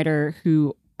screenwriter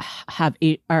who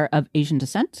are of Asian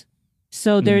descent.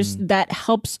 So there's that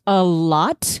helps a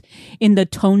lot in the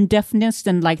tone deafness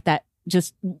and like that,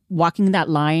 just walking that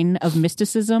line of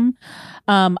mysticism.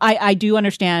 I do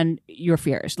understand your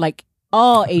fears. Like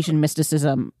all Asian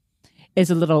mysticism is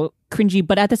a little cringy,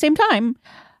 but at the same time,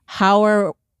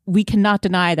 we cannot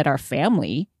deny that our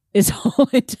family is all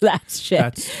into that shit.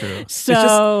 That's true.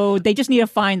 So they just need to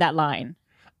find that line.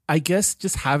 I guess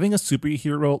just having a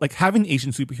superhero, like having an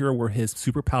Asian superhero where his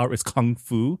superpower is kung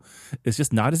fu, is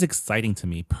just not as exciting to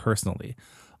me personally.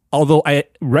 Although I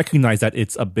recognize that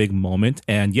it's a big moment,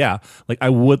 and yeah, like I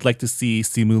would like to see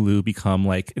Simu Liu become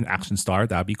like an action star.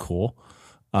 That'd be cool.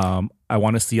 I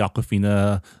want to see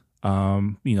Awkwafina,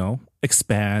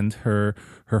 expand her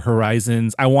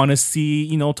horizons. I want to see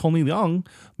Tony Leung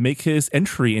make his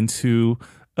entry into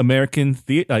American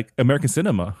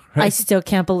cinema. Right? I still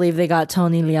can't believe they got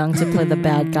Tony Leung to play the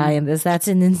bad guy in this. That's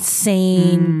an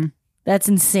insane. That's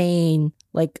insane.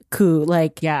 Like coup.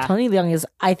 Like Tony Leung is,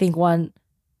 I think, one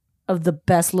of the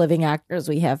best living actors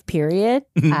we have. Period.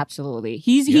 Absolutely.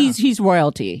 He's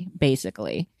royalty,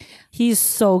 basically. He's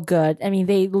so good. I mean,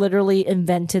 they literally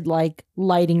invented like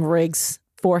lighting rigs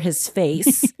for his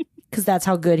face because that's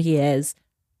how good he is.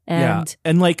 And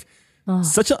like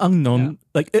such an unknown,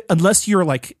 like unless you're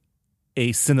like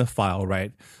a cinephile,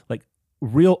 right? Like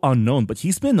real unknown. But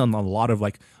he's been on a lot of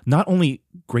like not only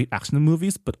great action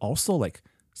movies, but also like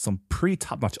some pretty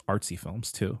top-notch artsy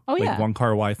films too. Oh yeah, like Wong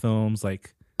Kar-wai films.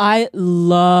 Like I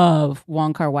love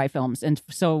Wong Kar-wai films, and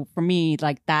so for me,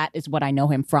 like that is what I know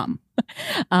him from.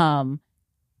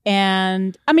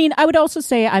 And I mean, I would also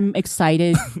say I'm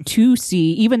excited to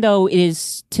see, even though it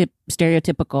is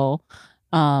stereotypical,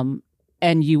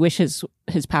 and you wish his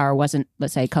power wasn't,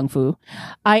 let's say, kung fu.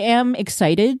 I am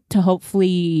excited to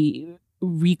hopefully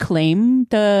reclaim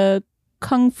the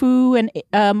kung fu and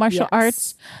martial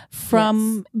arts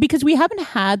because we haven't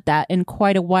had that in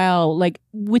quite a while, like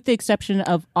with the exception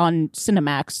of on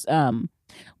Cinemax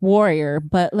Warrior,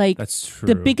 but like that's true.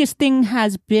 The biggest thing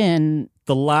has been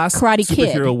the last Karate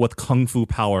superhero Kid with kung fu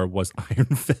power was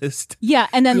Iron Fist. Yeah,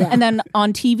 and then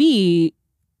on TV,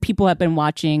 people have been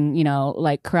watching,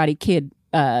 like Karate Kid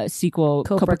sequel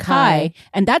Cobra Kai,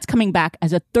 and that's coming back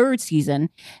as a third season.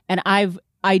 And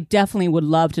I definitely would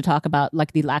love to talk about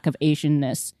like the lack of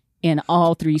Asianness in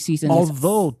all three seasons.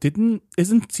 Although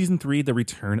isn't season 3 the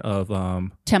return of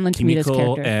Tamlin Tomita's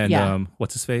Kimiko character and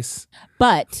what's his face?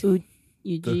 But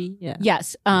Yuji,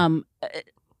 yes,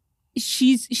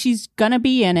 she's gonna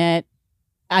be in it.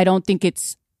 I don't think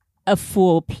it's a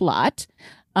full plot.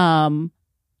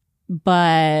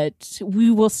 But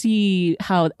we will see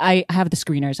how. I have the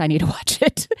screeners. I need to watch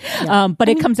it. But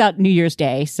it comes out New Year's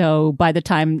Day. So by the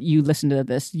time you listen to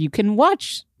this, you can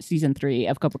watch season 3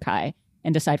 of Cobra Kai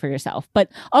and decide for yourself.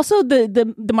 But also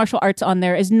the martial arts on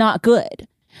there is not good.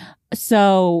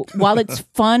 So while it's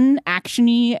fun,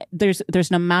 actiony, there's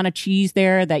an amount of cheese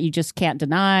there that you just can't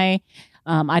deny.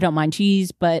 I don't mind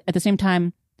cheese, but at the same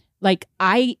time, like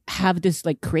I have this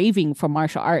like craving for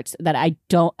martial arts that I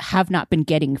have not been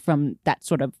getting from that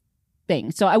sort of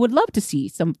thing. So I would love to see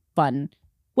some fun,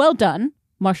 well done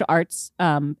martial arts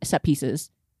set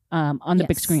pieces on the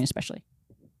big Yes. screen, especially.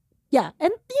 Yeah,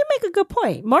 and you make a good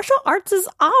point. Martial arts is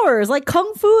ours. Like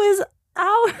kung fu is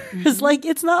ours. Mhm. Like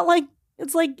it's not like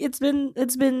it's been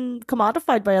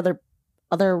commodified by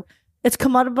other it's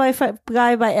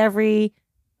commodified by every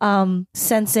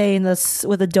sensei in this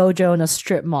with a dojo and a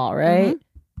strip mall, right?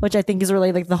 Which I think is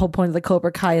really like the whole point of the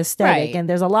Cobra Kai aesthetic. Right. And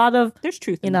there's a lot of There's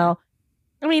truth you in know,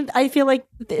 I mean, I feel like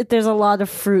there's a lot of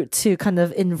fruit to kind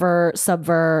of invert,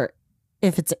 subvert,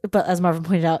 but as Marvin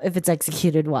pointed out, if it's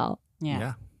executed well. that. Yeah.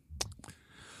 Yeah.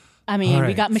 I mean, All we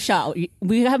right. got Michelle.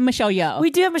 We have Michelle Yeoh.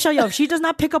 We do have Michelle Yeoh. If she does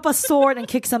not pick up a sword and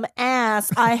kick some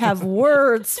ass, I have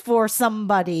words for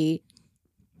somebody.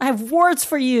 I have words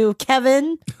for you,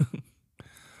 Kevin.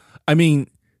 I mean,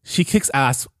 she kicks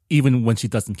ass even when she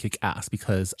doesn't kick ass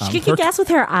because She can kick ass with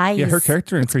her eyes. Yeah, her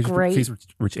character in Crazy great.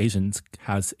 Rich Asians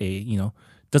has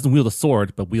doesn't wield a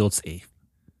sword but wields a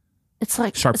It's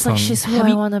like Sharp it's like tongue. she's who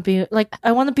I want to be. Like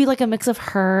I want to be like a mix of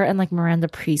her and like Miranda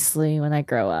Priestley when I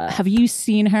grow up. Have you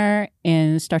seen her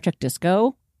in Star Trek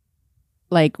Disco?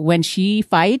 Like when she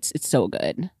fights, it's so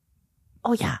good.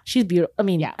 Oh yeah, she's beautiful. I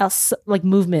mean, Yeah. like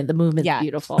movement. The movement's Yeah.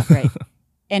 beautiful. Right.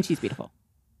 And she's beautiful.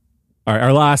 All right,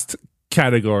 our last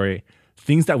category,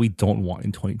 things that we don't want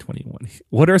in 2021.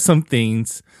 What are some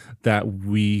things that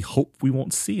we hope we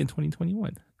won't see in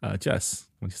 2021? Jess,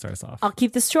 why don't you start us off? I'll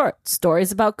keep this short.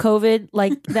 Stories about COVID,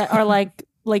 like that are like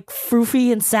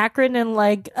froofy and saccharine and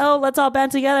like, oh, let's all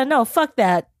band together. No, fuck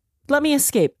that. Let me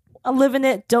escape. I'm living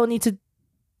it. Don't need to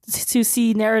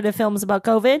see narrative films about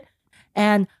COVID.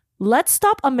 And let's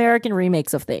stop American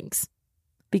remakes of things.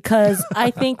 Because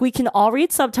I think we can all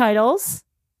read subtitles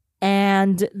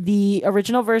and the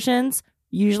original versions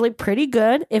usually pretty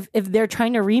good. If they're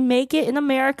trying to remake it in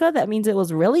America, that means it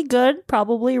was really good,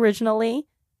 probably originally.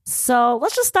 So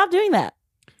let's just stop doing that.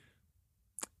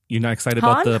 You're not excited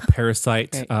about Han? the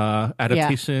Parasite Right.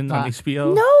 adaptation on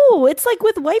HBO? No, it's like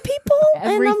with white people,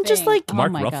 and I'm just Everything. like, Oh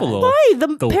Mark my God. Ruffalo. why? The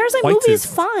the Parasite movie is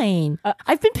whitest. fine.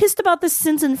 I've been pissed about this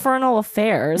since Infernal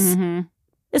Affairs, Mhm.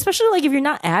 especially like if you're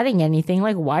not adding anything,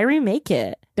 like why remake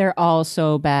it? They're all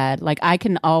so bad. Like I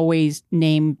can always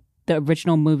name the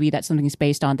original movie that something's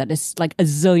based on that is like a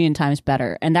zillion times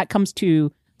better. And that comes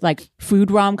to like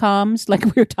food rom-coms, like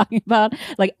we were talking about,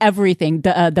 like everything.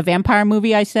 The vampire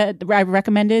movie I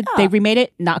recommended, Yeah. they remade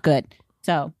it, not good.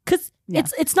 So Because Yeah.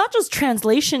 it's not just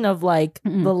translation of like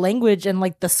Mm-mm. the language and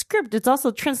like the script; it's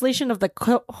also translation of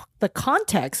the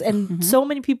context, and Mhm. so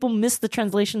many people miss the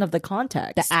translation of the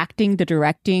context. the acting, the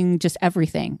directing, just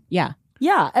everything. Yeah.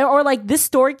 Yeah, or like this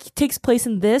story takes place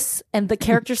in this, and the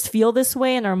characters feel this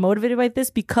way and are motivated by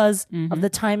this because of the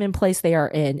time and place they are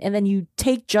in. And then you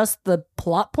take just the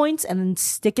plot points and then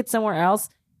stick it somewhere else,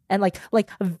 and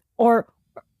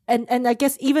and I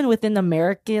guess even within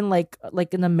American, like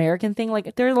an American thing,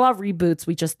 like there are a lot of reboots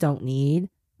we just don't need.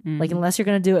 Like unless you're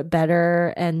gonna do it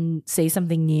better and say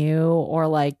something new, or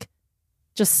like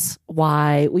just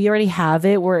why we already have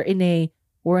it. We're in a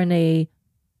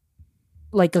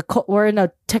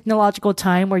technological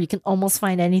time where you can almost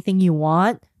find anything you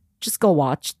want. Just go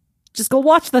watch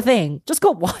the thing. Just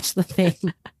go watch the thing.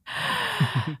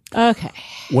 Okay.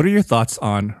 What are your thoughts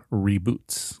on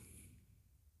reboots?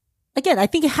 Again, I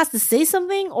think it has to say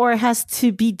something, or it has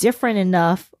to be different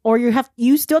enough, or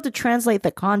you still have to translate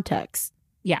the context.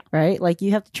 Yeah. Right? Like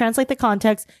you have to translate the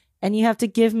context, and you have to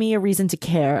give me a reason to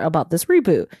care about this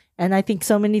reboot. And I think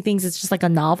so many things it's just like a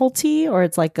novelty, or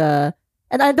it's like and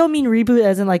I don't mean reboot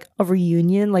as in like a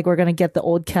reunion, like we're going to get the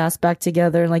old cast back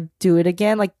together and like do it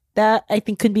again. Like that I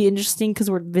think could be interesting because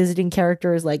we're visiting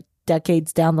characters like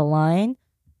decades down the line.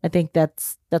 I think that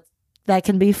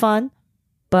can be fun,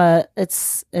 but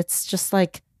it's just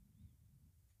like,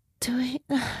 do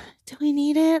we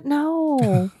need it?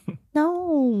 No,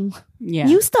 no, Yeah.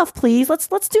 new stuff, please. Let's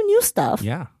do new stuff.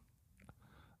 Yeah.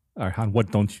 All right, Han,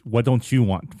 what don't you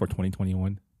want for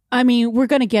 2021? I mean, we're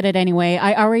going to get it anyway.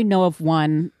 I already know of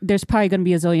one. There's probably going to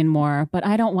be a zillion more, but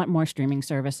I don't want more streaming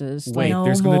services. Wait, No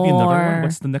there's going to be another more. one.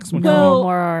 What's the next one? No Well,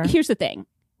 more. Here's the thing.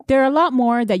 There are a lot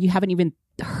more that you haven't even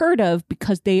heard of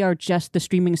because they are just the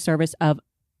streaming service of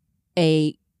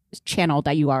a channel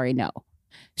that you already know.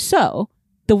 So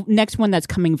the next one that's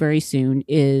coming very soon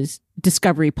is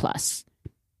Discovery Plus,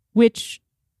 which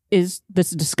is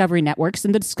this Discovery Networks.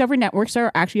 And the Discovery Networks are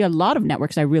actually a lot of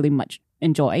networks I really much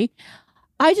enjoy.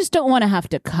 I just don't want to have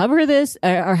to cover this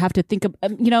or have to think of,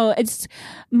 it's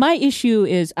my issue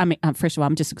is, I mean, first of all,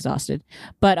 I'm just exhausted,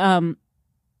 but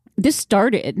this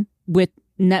started with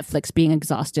Netflix being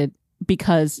exhausted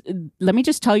because let me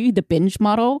just tell you, the binge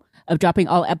model of dropping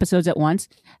all episodes at once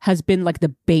has been like the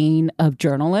bane of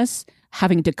journalists.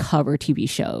 having to cover TV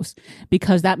shows,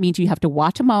 because that means you have to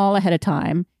watch them all ahead of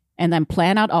time and then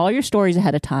plan out all your stories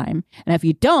ahead of time. And if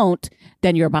you don't,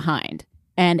 then you're behind.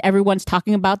 And everyone's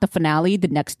talking about the finale the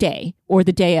next day or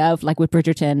the day of, like with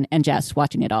Bridgerton and Jess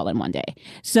watching it all in one day.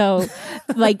 So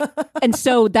and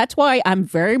so that's why I'm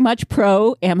very much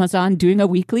pro Amazon doing a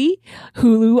weekly,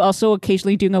 Hulu also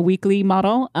occasionally doing a weekly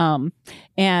model.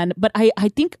 But I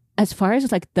think as far as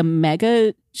like the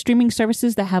mega streaming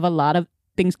services that have a lot of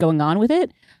things going on with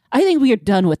it, I think we are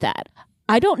done with that.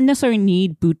 I don't necessarily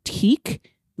need boutique,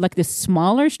 like the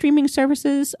smaller streaming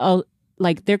services.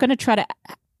 Like they're going to try to,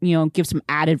 give some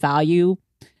added value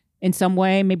in some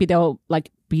way. Maybe they'll like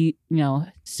be,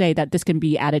 say that this can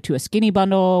be added to a skinny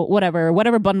bundle,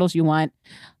 whatever bundles you want.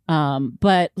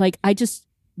 But like,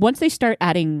 once they start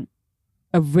adding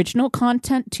original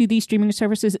content to these streaming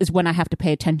services is when I have to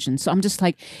pay attention. So I'm just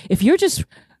like, if you're just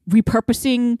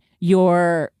repurposing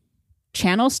your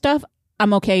channel stuff,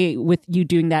 I'm okay with you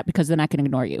doing that because then I can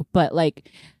ignore you. But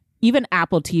like, even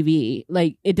Apple TV,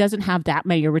 like it doesn't have that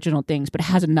many original things, but it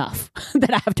has enough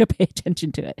that I have to pay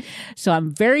attention to it. So I'm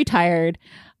very tired.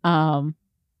 I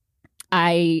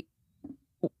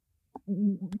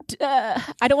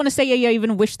don't want to say I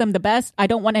even wish them the best. I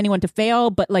don't want anyone to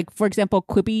fail. But like, for example,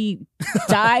 Quibi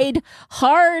died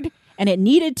hard and it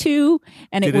needed to.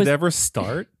 And Did it ever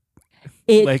start?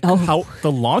 How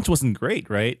the launch wasn't great,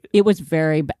 right? It was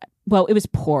very bad. Well, it was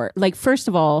poor. Like, first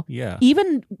of all,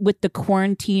 even with the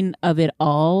quarantine of it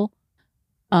all,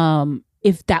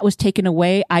 if that was taken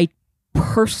away, I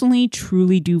personally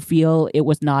truly do feel it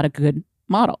was not a good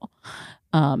model.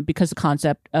 Because the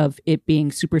concept of it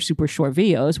being super, super short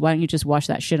videos, why don't you just watch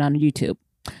that shit on YouTube?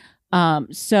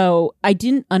 So I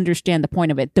didn't understand the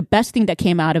point of it. The best thing that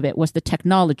came out of it was the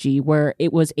technology where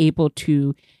it was able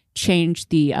to change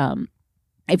the,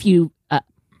 if you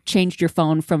changed your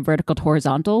phone from vertical to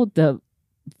horizontal, the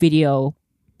video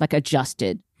like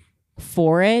adjusted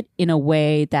for it in a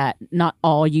way that not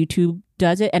all YouTube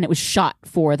does it. And it was shot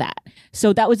for that.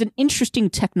 So that was an interesting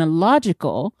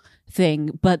technological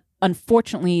thing. But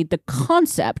unfortunately, the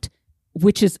concept,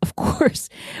 which is, of course,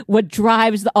 what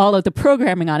drives all of the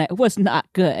programming on it, was not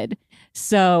good.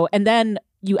 So, and then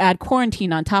you add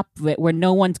quarantine on top of it where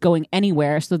no one's going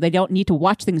anywhere. So they don't need to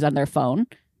watch things on their phone.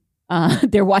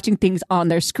 They're watching things on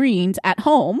their screens at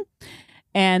home,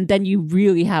 and then you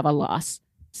really have a loss.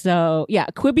 So yeah,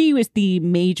 Quibi was the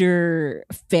major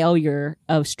failure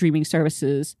of streaming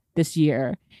services this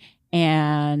year.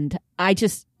 And I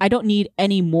don't need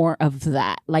any more of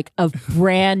that, like a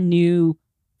brand new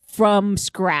from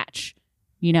scratch,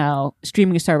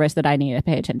 streaming service that I need to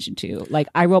pay attention to. Like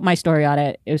I wrote my story on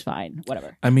it. It was fine,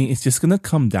 whatever. I mean, it's just going to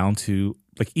come down to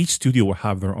like each studio will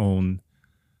have their own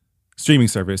streaming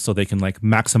service so they can like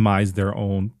maximize their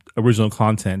own original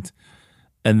content,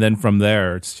 and then from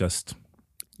there it's just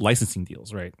licensing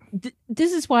deals, right?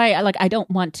 This is why I don't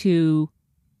want to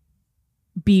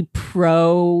be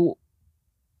pro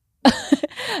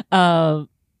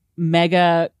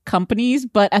mega companies,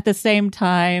 but at the same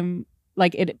time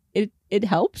like it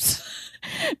helps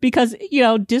because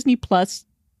Disney Plus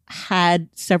had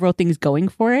several things going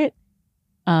for it.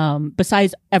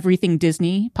 Besides everything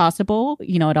Disney possible,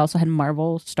 it also had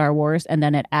Marvel, Star Wars, and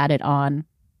then it added on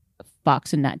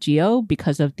Fox and Nat Geo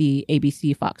because of the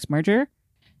ABC Fox merger.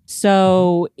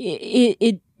 So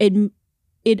it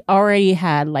already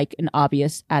had like an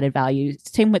obvious added value.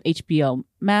 Same with HBO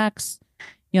Max,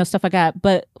 stuff like that.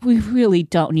 But we really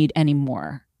don't need any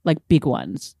more like big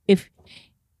ones.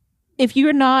 If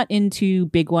you're not into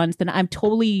big ones, then I'm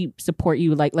totally support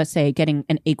you. Like, let's say getting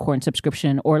an Acorn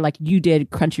subscription or like you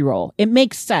did Crunchyroll. It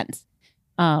makes sense.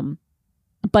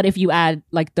 But if you add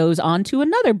like those onto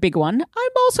another big one,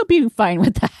 I'm also being fine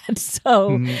with that.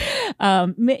 So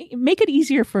make it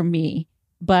easier for me.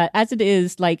 But as it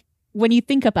is, like when you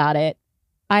think about it,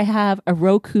 I have a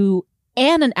Roku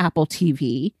and an Apple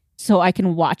TV so I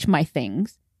can watch my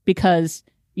things because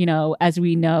as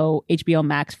we know, HBO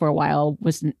Max for a while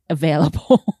wasn't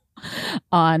available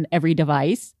on every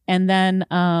device. And then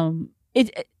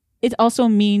it also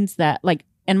means that like,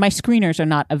 and my screeners are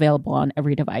not available on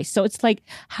every device. So it's like,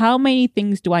 how many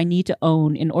things do I need to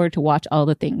own in order to watch all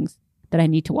the things that I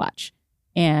need to watch?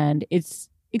 And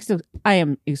I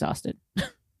am exhausted.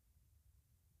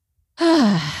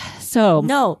 So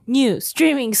no new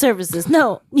streaming services.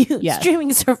 No new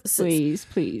streaming services.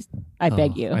 Please. I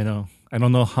beg you. I know. I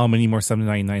don't know how many more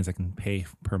 $7.99s I can pay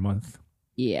per month.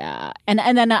 Yeah. And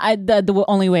then the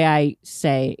only way I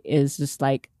say is just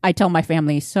like, I tell my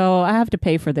family, so I have to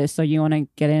pay for this. So you want to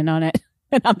get in on it?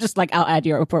 And I'm just like, I'll add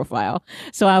your profile.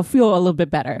 So I'll feel a little bit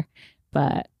better.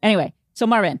 But anyway, so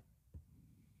Marvin,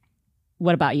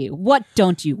 what about you? What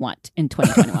don't you want in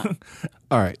 2021?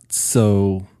 All right.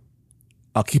 So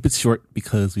I'll keep it short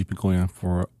because we've been going on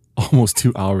for almost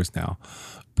 2 hours now.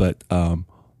 But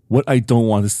what I don't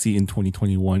want to see in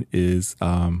 2021 is,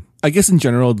 I guess in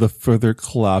general, the further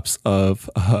collapse of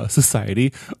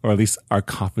society, or at least our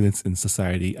confidence in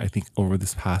society. I think over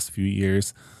this past few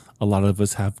years, a lot of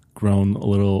us have grown a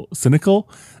little cynical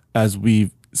as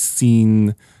we've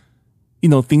seen,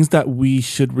 things that we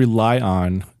should rely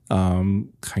on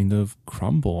kind of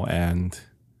crumble and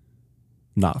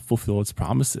not fulfill its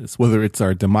promises, whether it's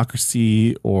our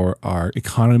democracy or our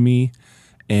economy.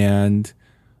 And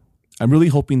I'm really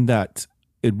hoping that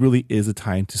it really is a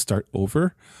time to start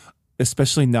over,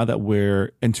 especially now that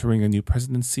we're entering a new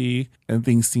presidency and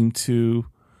things seem to,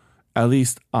 at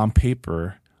least on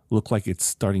paper, look like it's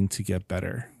starting to get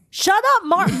better. Shut up,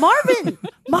 Marvin!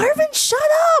 Marvin, shut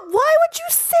up! Why would you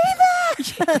say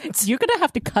that? You're going to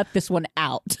have to cut this one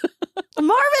out.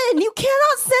 Marvin, you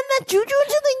cannot send that juju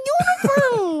into the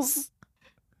universe!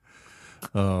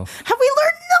 Oh. Have we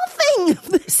learned nothing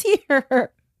this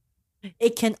year?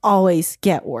 It can always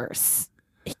get worse.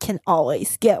 It can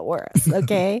always get worse,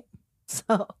 okay?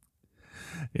 So.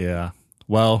 Yeah.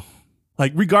 Well,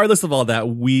 regardless of all that,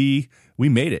 we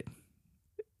made it.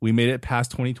 We made it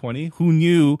past 2020. Who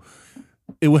knew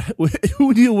it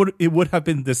would have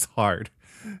been this hard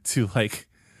to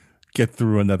get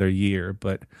through another year?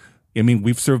 But I mean,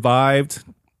 we've survived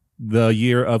the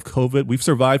year of COVID. We've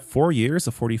survived 4 years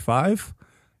of 45.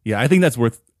 Yeah, I think that's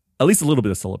worth at least a little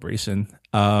bit of celebration.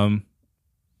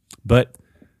 But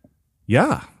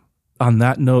yeah, on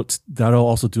that note, that'll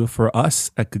also do it for us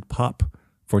at Good Pop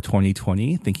for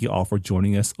 2020. Thank you all for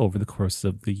joining us over the course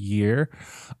of the year.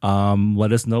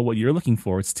 Let us know what you're looking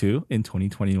forward to in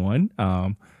 2021.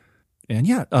 And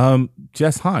yeah,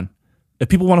 Jess, Han, if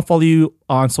people want to follow you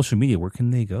on social media, where can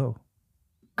they go?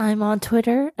 I'm on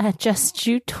Twitter at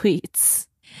JustJuTweets.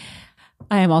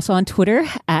 I am also on Twitter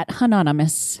at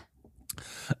Hanonymous.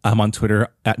 I'm on Twitter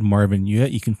at Marvin Yue.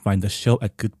 You can find the show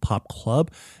at Good Pop Club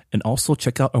and also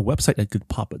check out our website at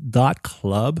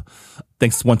goodpop.club.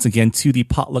 Thanks once again to the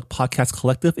Potluck Podcast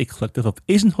Collective, a collective of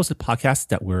Asian hosted podcasts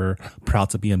that we're proud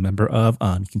to be a member of.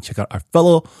 You can check out our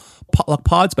fellow Potluck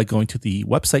Pods by going to the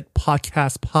website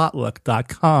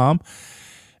podcastpotluck.com.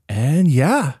 And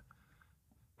yeah,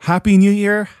 Happy New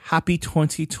Year. Happy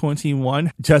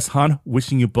 2021. Jess, Han,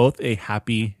 wishing you both a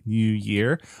happy new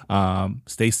year.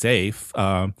 Stay safe.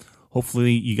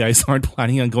 Hopefully you guys aren't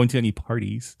planning on going to any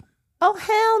parties. Oh,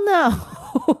 hell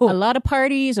no. A lot of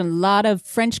parties and a lot of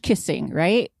French kissing,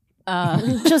 right?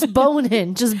 Just boning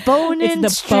It's the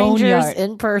strangers boneyard.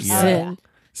 in person. Yeah.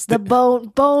 The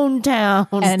bone town.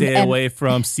 Stay away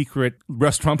from secret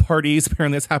restaurant parties.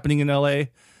 Apparently that's happening in LA.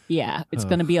 Yeah, it's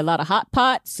going to be a lot of hot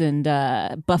pots and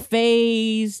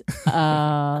buffets.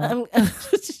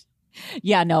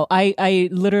 Yeah, no, I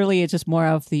literally, it's just more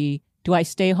of the, do I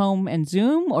stay home and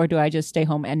Zoom or do I just stay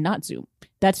home and not Zoom?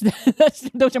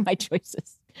 Those are my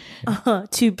choices.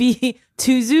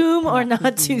 To Zoom or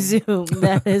not to Zoom?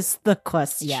 That is the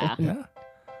question. Yeah.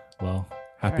 Well,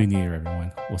 happy New Year,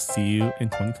 everyone. We'll see you in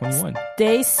 2021.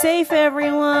 Stay safe,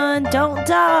 everyone. Don't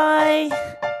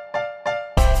die.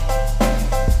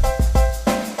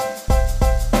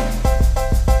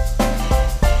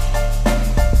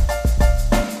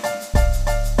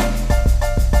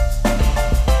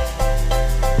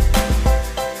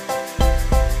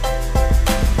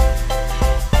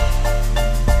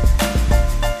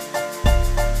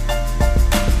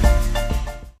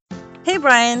 Hey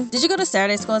Brian, did you go to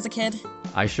Saturday school as a kid?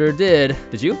 I sure did.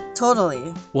 Did you?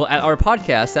 Totally. Well, at our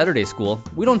podcast, Saturday School,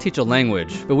 we don't teach a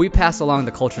language, but we pass along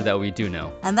the culture that we do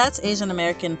know. And that's Asian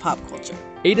American pop culture.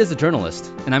 Ada's a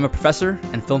journalist, and I'm a professor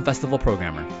and film festival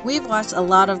programmer. We've watched a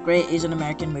lot of great Asian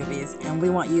American movies, and we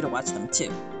want you to watch them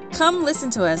too. Come listen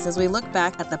to us as we look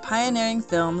back at the pioneering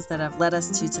films that have led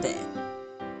us to today.